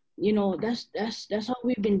 You know, that's how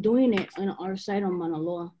we've been doing it on our side on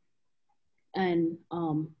Manaloa. And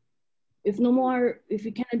if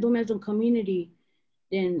we cannot do it as a community,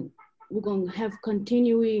 then we're gonna have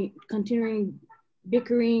continuing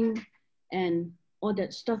bickering and all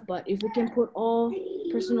that stuff. But if we can put all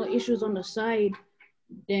personal issues on the side,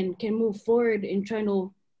 then can move forward in trying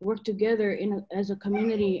to work together as a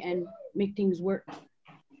community and make things work.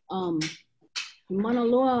 Mauna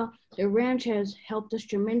Loa, the ranch has helped us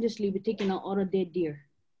tremendously with taking out all the dead deer.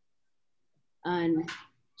 And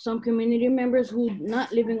some community members who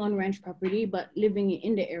not living on ranch property, but living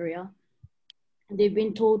in the area, they've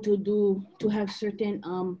been told to have certain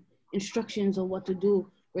instructions on what to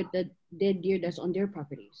do with the dead deer that's on their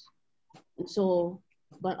properties. And so,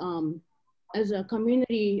 but as a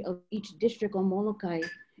community of each district on Molokai,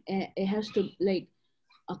 it has to, like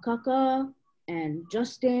Akaka and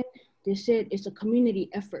Justin, they said it's a community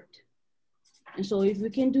effort. And so if we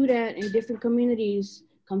can do that in different communities,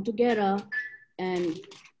 come together, and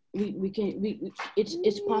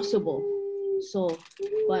it's possible. So,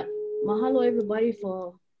 but mahalo everybody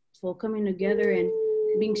for coming together and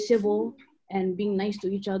being civil and being nice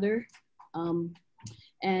to each other.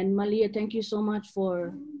 And Malia, thank you so much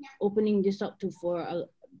for opening this up for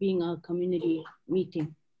being a community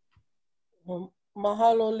meeting.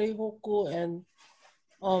 Mahalo Lehoku, and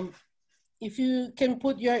if you can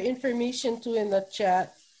put your information too in the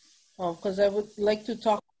chat, because I would like to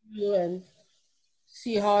talk to you and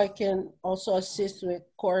see how I can also assist with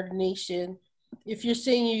coordination. If you're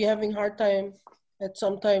saying you're having hard time at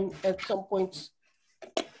some points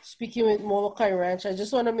speaking with Molokai Ranch, I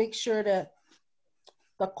just want to make sure that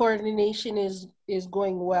the coordination is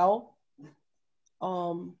going well.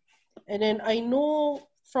 And then I know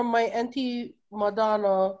from my auntie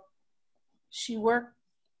Madonna, she worked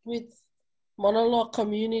with Mauna Loa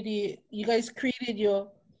community. You guys created your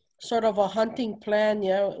sort of a hunting plan,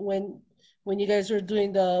 yeah, when you guys were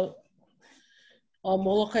doing the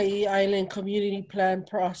Molokai Island community plan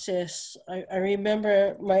process. I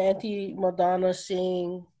remember my auntie Madonna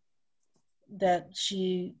saying that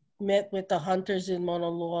she met with the hunters in Mauna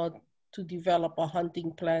Loa to develop a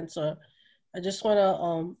hunting plan. So I just want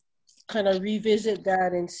to kind of revisit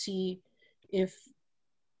that and see if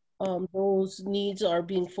those needs are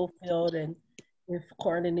being fulfilled and if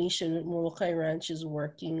coordination with Molokai Ranch is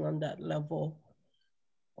working on that level.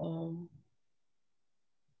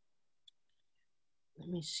 Let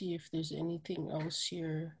me see if there's anything else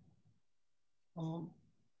here.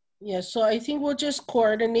 Yeah, so I think we'll just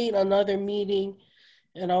coordinate another meeting,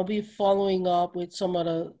 and I'll be following up with some of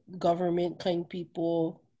the government kind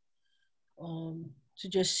people to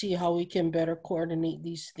just see how we can better coordinate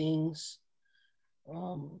these things.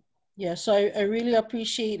 Yeah, so I really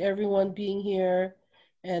appreciate everyone being here.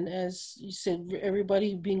 And as you said,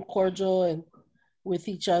 everybody being cordial and with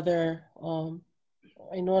each other.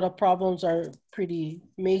 I know the problems are pretty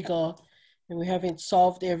mega and we haven't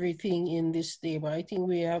solved everything in this day, but I think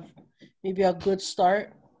we have maybe a good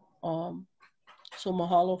start. So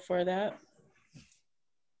mahalo for that.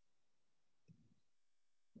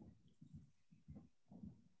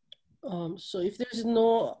 So if there's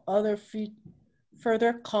no other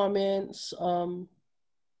further comments,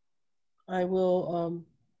 I will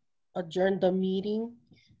adjourn the meeting.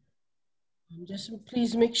 Just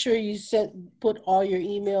please make sure you put all your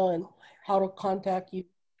email and how to contact you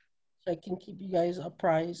so I can keep you guys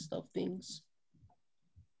apprised of things.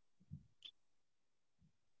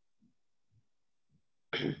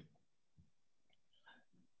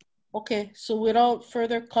 Okay, so without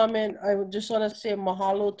further comment, I would just want to say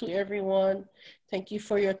mahalo to everyone. Thank you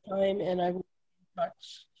for your time, and I will be in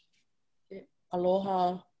touch. Okay.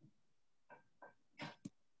 Aloha.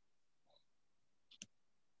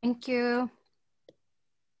 Thank you.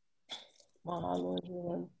 Mahalo,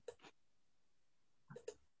 everyone.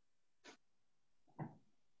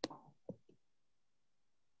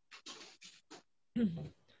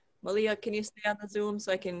 Malia, can you stay on the Zoom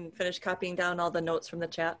so I can finish copying down all the notes from the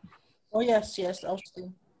chat? Oh, yes, yes, I'll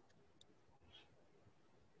stay.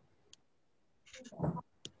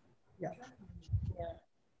 Yeah. Yeah.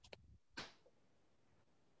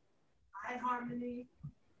 Hi, Harmony.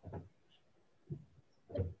 At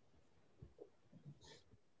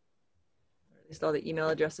least all the email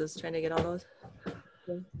addresses, trying to get all those.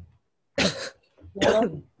 Yeah,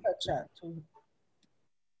 chat too.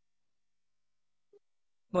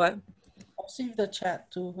 What? I'll save the chat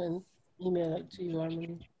too and email it to you,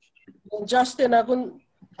 Harmony. And Justin, I'm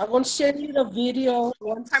gonna send you the video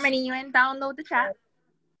once. Harmony, you and download the chat.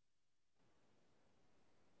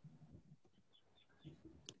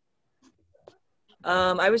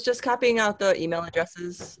 I was just copying out the email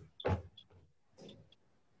addresses.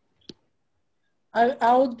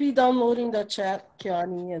 I would be downloading the chat,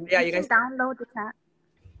 Kiani, and Yeah, you guys download the chat.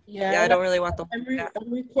 yeah, Yeah, I don't really want the I'm, whole chat.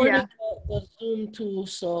 I'm recording Yeah. the Zoom too,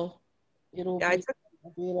 so it'll Yeah, be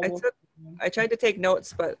available. I tried to take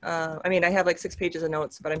notes, but I mean, I have like 6 pages of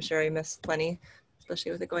notes, but I'm sure I missed plenty,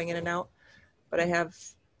 especially with it going in and out. But I have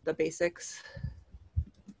the basics.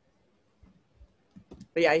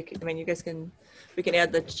 But yeah, I mean, you guys can, we can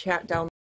add the chat down